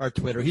or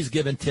Twitter, he's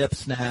giving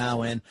tips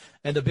now. And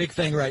the big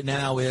thing right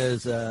now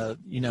is,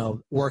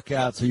 work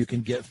out so you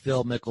can get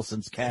Phil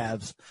Mickelson's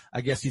calves.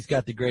 I guess he's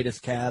got the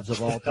greatest calves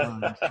of all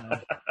time. So,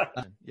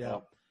 yeah.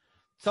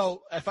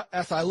 So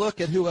as I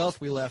look at who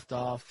else we left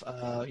off,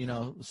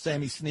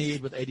 Sammy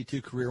Snead with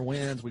 82 career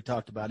wins. We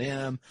talked about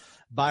him.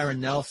 Byron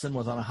Nelson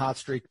was on a hot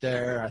streak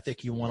there. I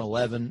think he won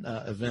 11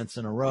 events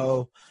in a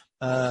row.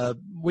 You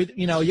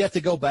have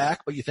to go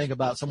back, but you think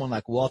about someone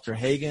like Walter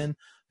Hagen,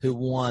 who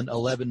won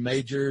 11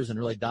 majors and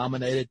really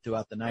dominated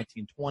throughout the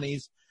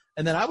 1920s.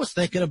 And then I was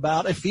thinking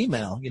about a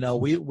female.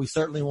 We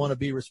certainly want to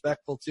be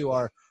respectful to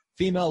our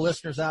female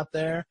listeners out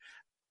there.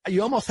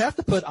 You almost have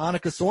to put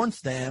Annika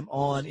Sorenstam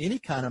on any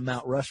kind of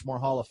Mount Rushmore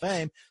Hall of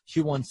Fame.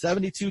 She won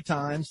 72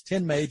 times,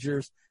 10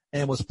 majors,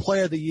 and was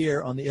Player of the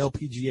Year on the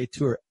LPGA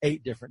Tour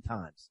 8 different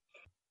times.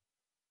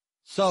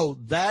 So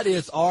that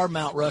is our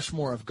Mount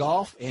Rushmore of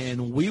golf,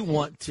 and we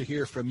want to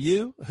hear from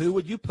you. Who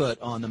would you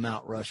put on the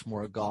Mount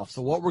Rushmore of golf?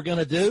 So what we're going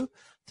to do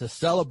to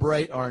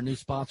celebrate our new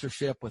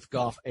sponsorship with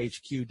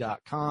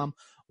GolfHQ.com,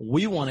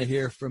 we want to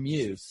hear from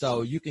you.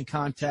 So you can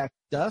contact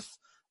us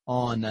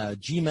on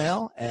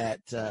Gmail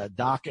at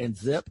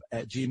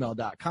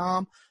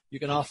docandzip@gmail.com. You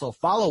can also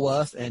follow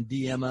us and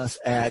DM us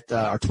at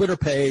our Twitter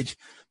page,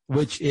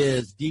 which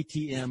is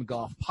DTM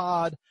Golf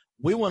Pod.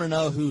 We want to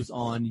know who's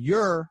on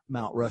your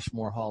Mount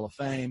Rushmore Hall of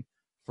Fame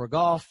for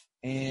golf.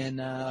 And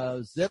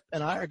Zip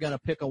and I are going to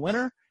pick a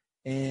winner.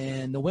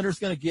 And the winner's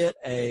going to get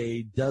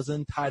a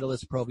dozen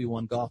Titleist Pro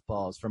V1 golf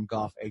balls from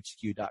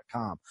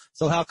GolfHQ.com.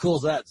 So how cool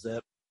is that,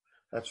 Zip?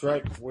 That's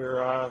right.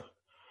 We're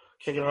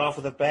kicking it off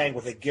with a bang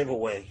with a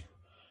giveaway.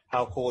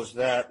 How cool is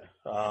that?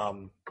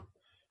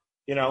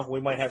 We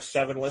might have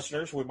 7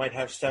 listeners. We might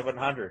have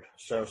 700.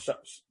 So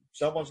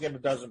someone's getting a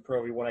dozen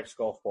Pro V1X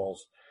golf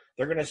balls.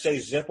 They're going to say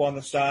Zip on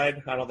the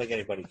side. I don't think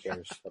anybody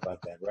cares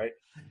about that, right?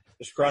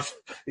 Just cross.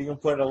 You can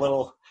put a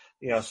little,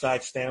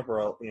 side stamp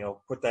or,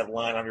 put that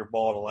line on your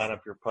ball to line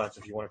up your putts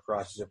if you want to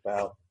cross Zip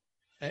out.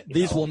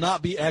 These will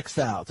not be X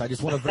outs. I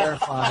just want to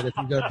verify that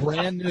these are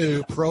brand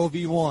new Pro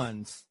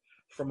V1s.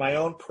 For my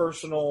own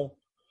personal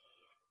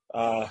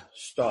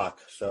stock,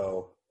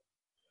 so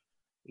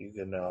you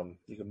can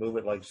move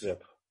it like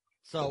Zip.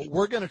 So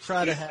we're going to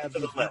try to have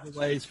these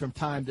giveaways from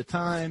time to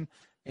time.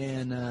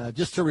 And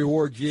just to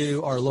reward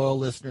you, our loyal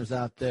listeners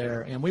out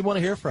there. And we want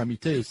to hear from you,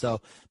 too.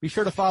 So be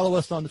sure to follow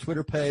us on the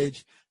Twitter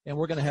page. And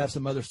we're going to have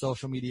some other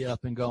social media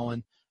up and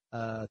going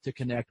to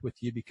connect with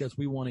you because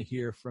we want to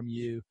hear from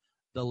you,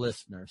 the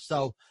listener.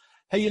 So,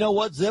 hey, you know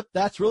what, Zip?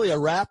 That's really a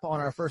wrap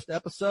on our first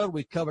episode.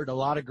 We covered a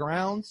lot of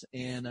grounds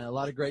and a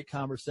lot of great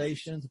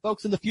conversations.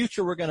 Folks, in the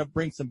future, we're going to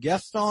bring some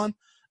guests on.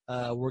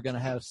 We're going to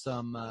have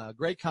some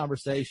great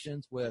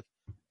conversations with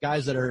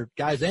guys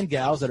and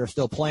gals that are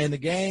still playing the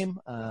game,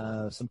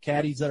 some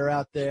caddies that are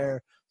out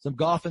there, some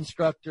golf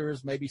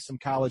instructors, maybe some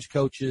college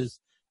coaches,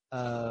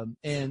 and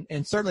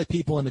certainly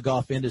people in the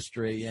golf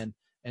industry. And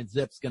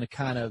Zip's going to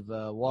kind of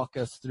walk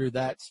us through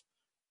that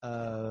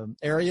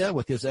area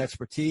with his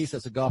expertise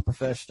as a golf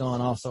professional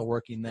and also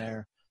working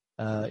there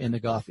in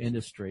the golf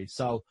industry.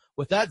 So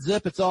with that,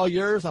 Zip, it's all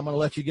yours. I'm going to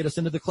let you get us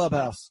into the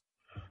clubhouse.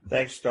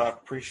 Thanks, Doc.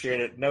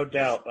 Appreciate it. No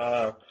doubt.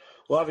 A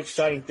lot of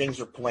exciting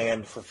things are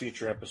planned for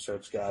future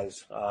episodes,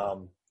 guys.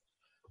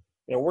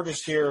 We're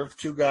just here,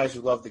 2 guys who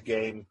love the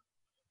game,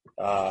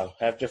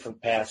 have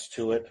different paths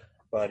to it,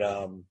 but,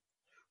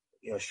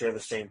 share the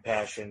same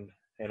passion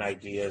and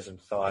ideas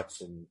and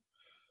thoughts. And,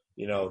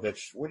 we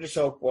just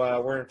hope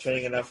we're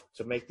entertaining enough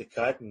to make the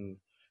cut and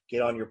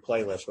get on your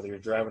playlist, whether you're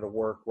driving to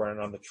work,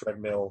 running on the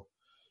treadmill,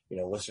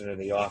 listening in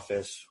the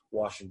office,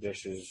 washing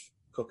dishes,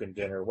 cooking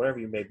dinner, whatever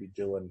you may be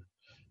doing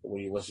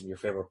when you listen to your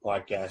favorite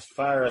podcast.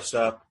 Fire us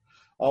up.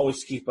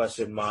 Always keep us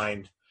in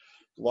mind.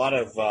 A lot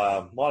of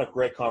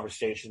great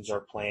conversations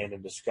are planned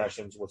and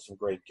discussions with some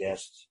great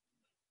guests.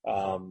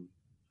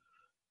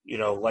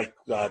 Like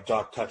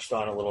Doc touched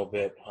on a little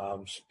bit,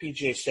 some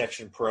PGA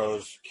section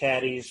pros,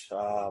 caddies.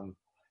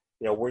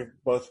 We're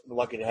both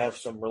lucky to have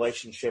some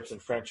relationships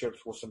and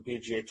friendships with some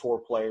PGA Tour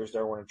players that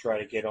I want to try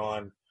to get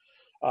on.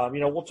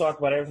 We'll talk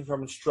about everything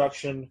from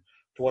instruction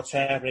to what's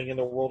happening in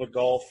the world of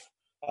golf,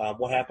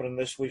 what happened in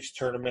this week's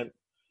tournament,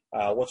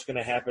 what's going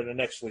to happen in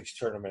next week's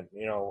tournament.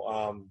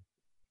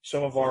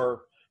 Some of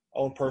our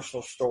own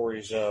personal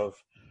stories of,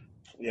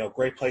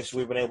 great places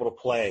we've been able to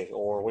play,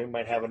 or we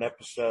might have an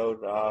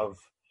episode of,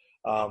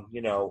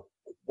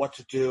 what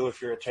to do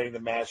if you're attending the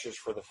Masters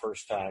for the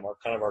first time, or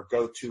kind of our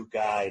go-to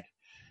guide,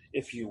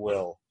 if you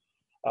will.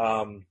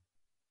 I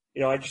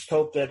just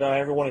hope that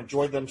everyone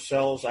enjoyed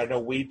themselves. I know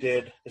we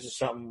did. This is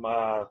something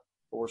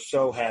we're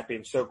so happy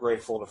and so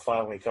grateful to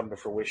finally come to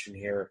fruition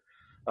here.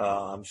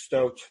 I'm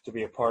stoked to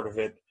be a part of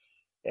it.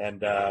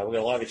 And we got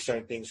a lot of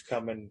exciting things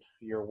coming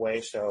your way.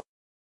 So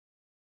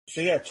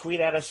yeah, tweet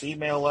at us,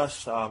 email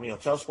us. Tell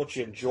us what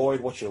you enjoyed,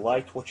 what you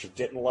liked, what you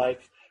didn't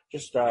like.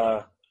 Just,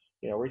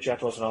 reach out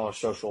to us on all our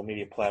social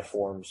media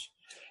platforms.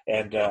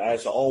 And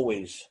as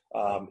always,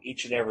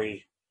 each and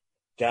every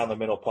Down the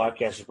Middle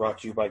podcast is brought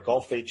to you by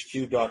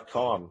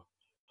GolfHQ.com.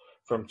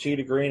 From tee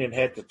to green and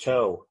head to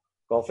toe,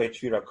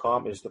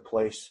 GolfHQ.com is the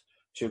place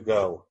to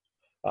go.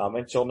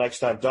 Until next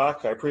time,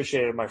 Doc, I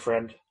appreciate it, my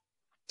friend.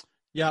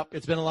 Yep,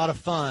 it's been a lot of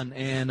fun.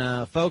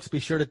 And, folks, be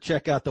sure to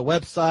check out the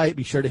website.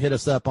 Be sure to hit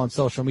us up on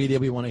social media.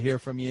 We want to hear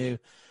from you.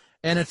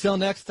 And until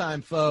next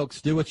time,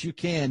 folks, do what you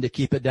can to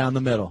keep it down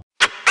the middle.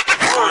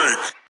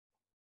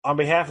 On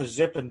behalf of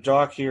Zip and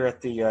Doc here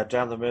at the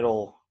Down the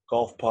Middle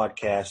Golf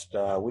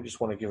Podcast, we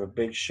just want to give a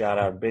big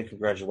shout-out, big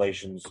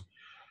congratulations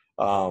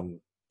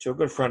to a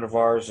good friend of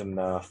ours and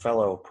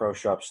fellow Pro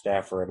Shop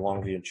staffer at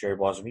Longview and Cherry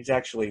Blossom. He's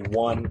actually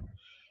won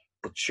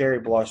the Cherry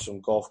Blossom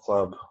Golf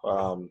Club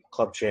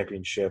Club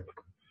Championship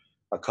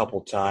a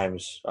couple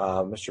times.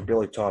 Mr.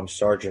 Billy Tom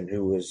Sargent,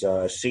 who is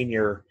a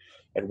senior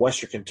at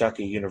Western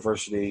Kentucky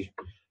University,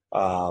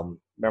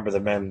 member of the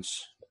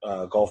men's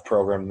golf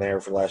program there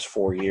for the last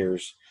 4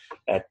 years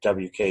at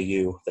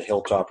WKU, the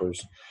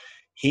Hilltoppers.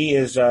 He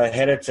is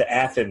headed to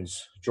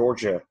Athens,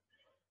 Georgia,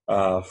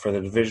 for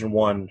the Division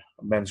I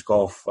men's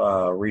golf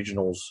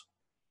regionals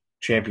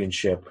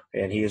championship,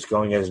 and he is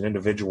going as an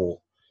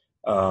individual.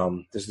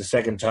 This is the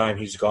second time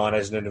he's gone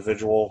as an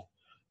individual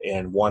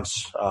and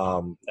once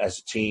as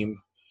a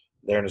team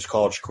there in his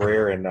college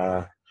career,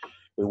 and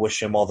we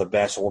wish him all the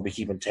best, and we'll be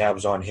keeping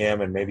tabs on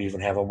him and maybe even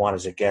have him on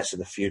as a guest in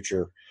the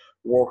future.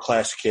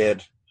 World-class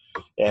kid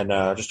and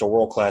just a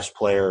world-class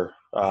player.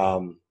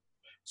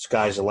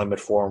 Sky's the limit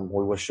for him.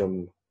 We wish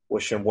him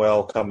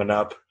well coming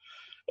up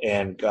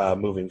and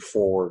moving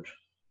forward.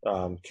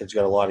 Kid's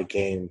got a lot of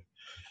game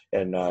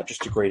and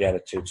just a great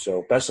attitude.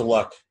 So best of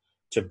luck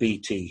to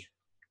BT.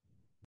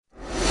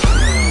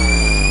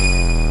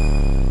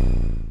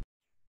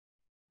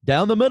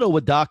 Down the Middle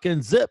with Doc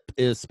and Zip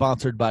is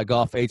sponsored by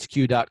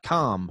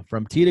GolfHQ.com.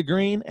 From tee to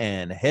green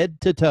and head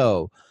to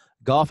toe,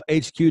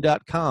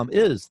 GolfHQ.com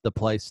is the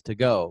place to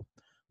go.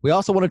 We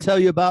also want to tell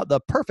you about the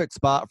perfect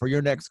spot for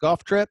your next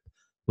golf trip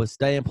with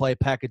stay and play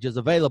packages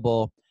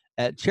available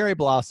at Cherry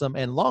Blossom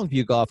and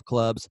Longview Golf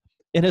Clubs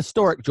in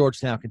historic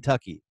Georgetown,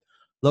 Kentucky.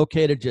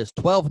 Located just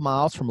 12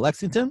 miles from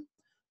Lexington,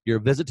 your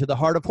visit to the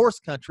heart of horse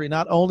country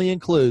not only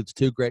includes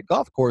 2 great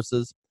golf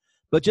courses,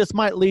 but just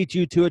might lead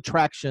you to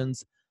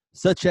attractions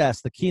such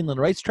as the Keeneland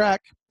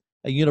Racetrack,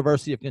 a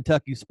University of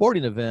Kentucky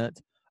sporting event,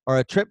 or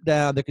a trip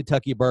down the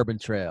Kentucky Bourbon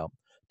Trail.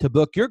 To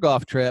book your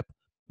golf trip,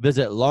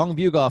 visit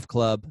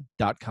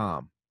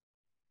longviewgolfclub.com.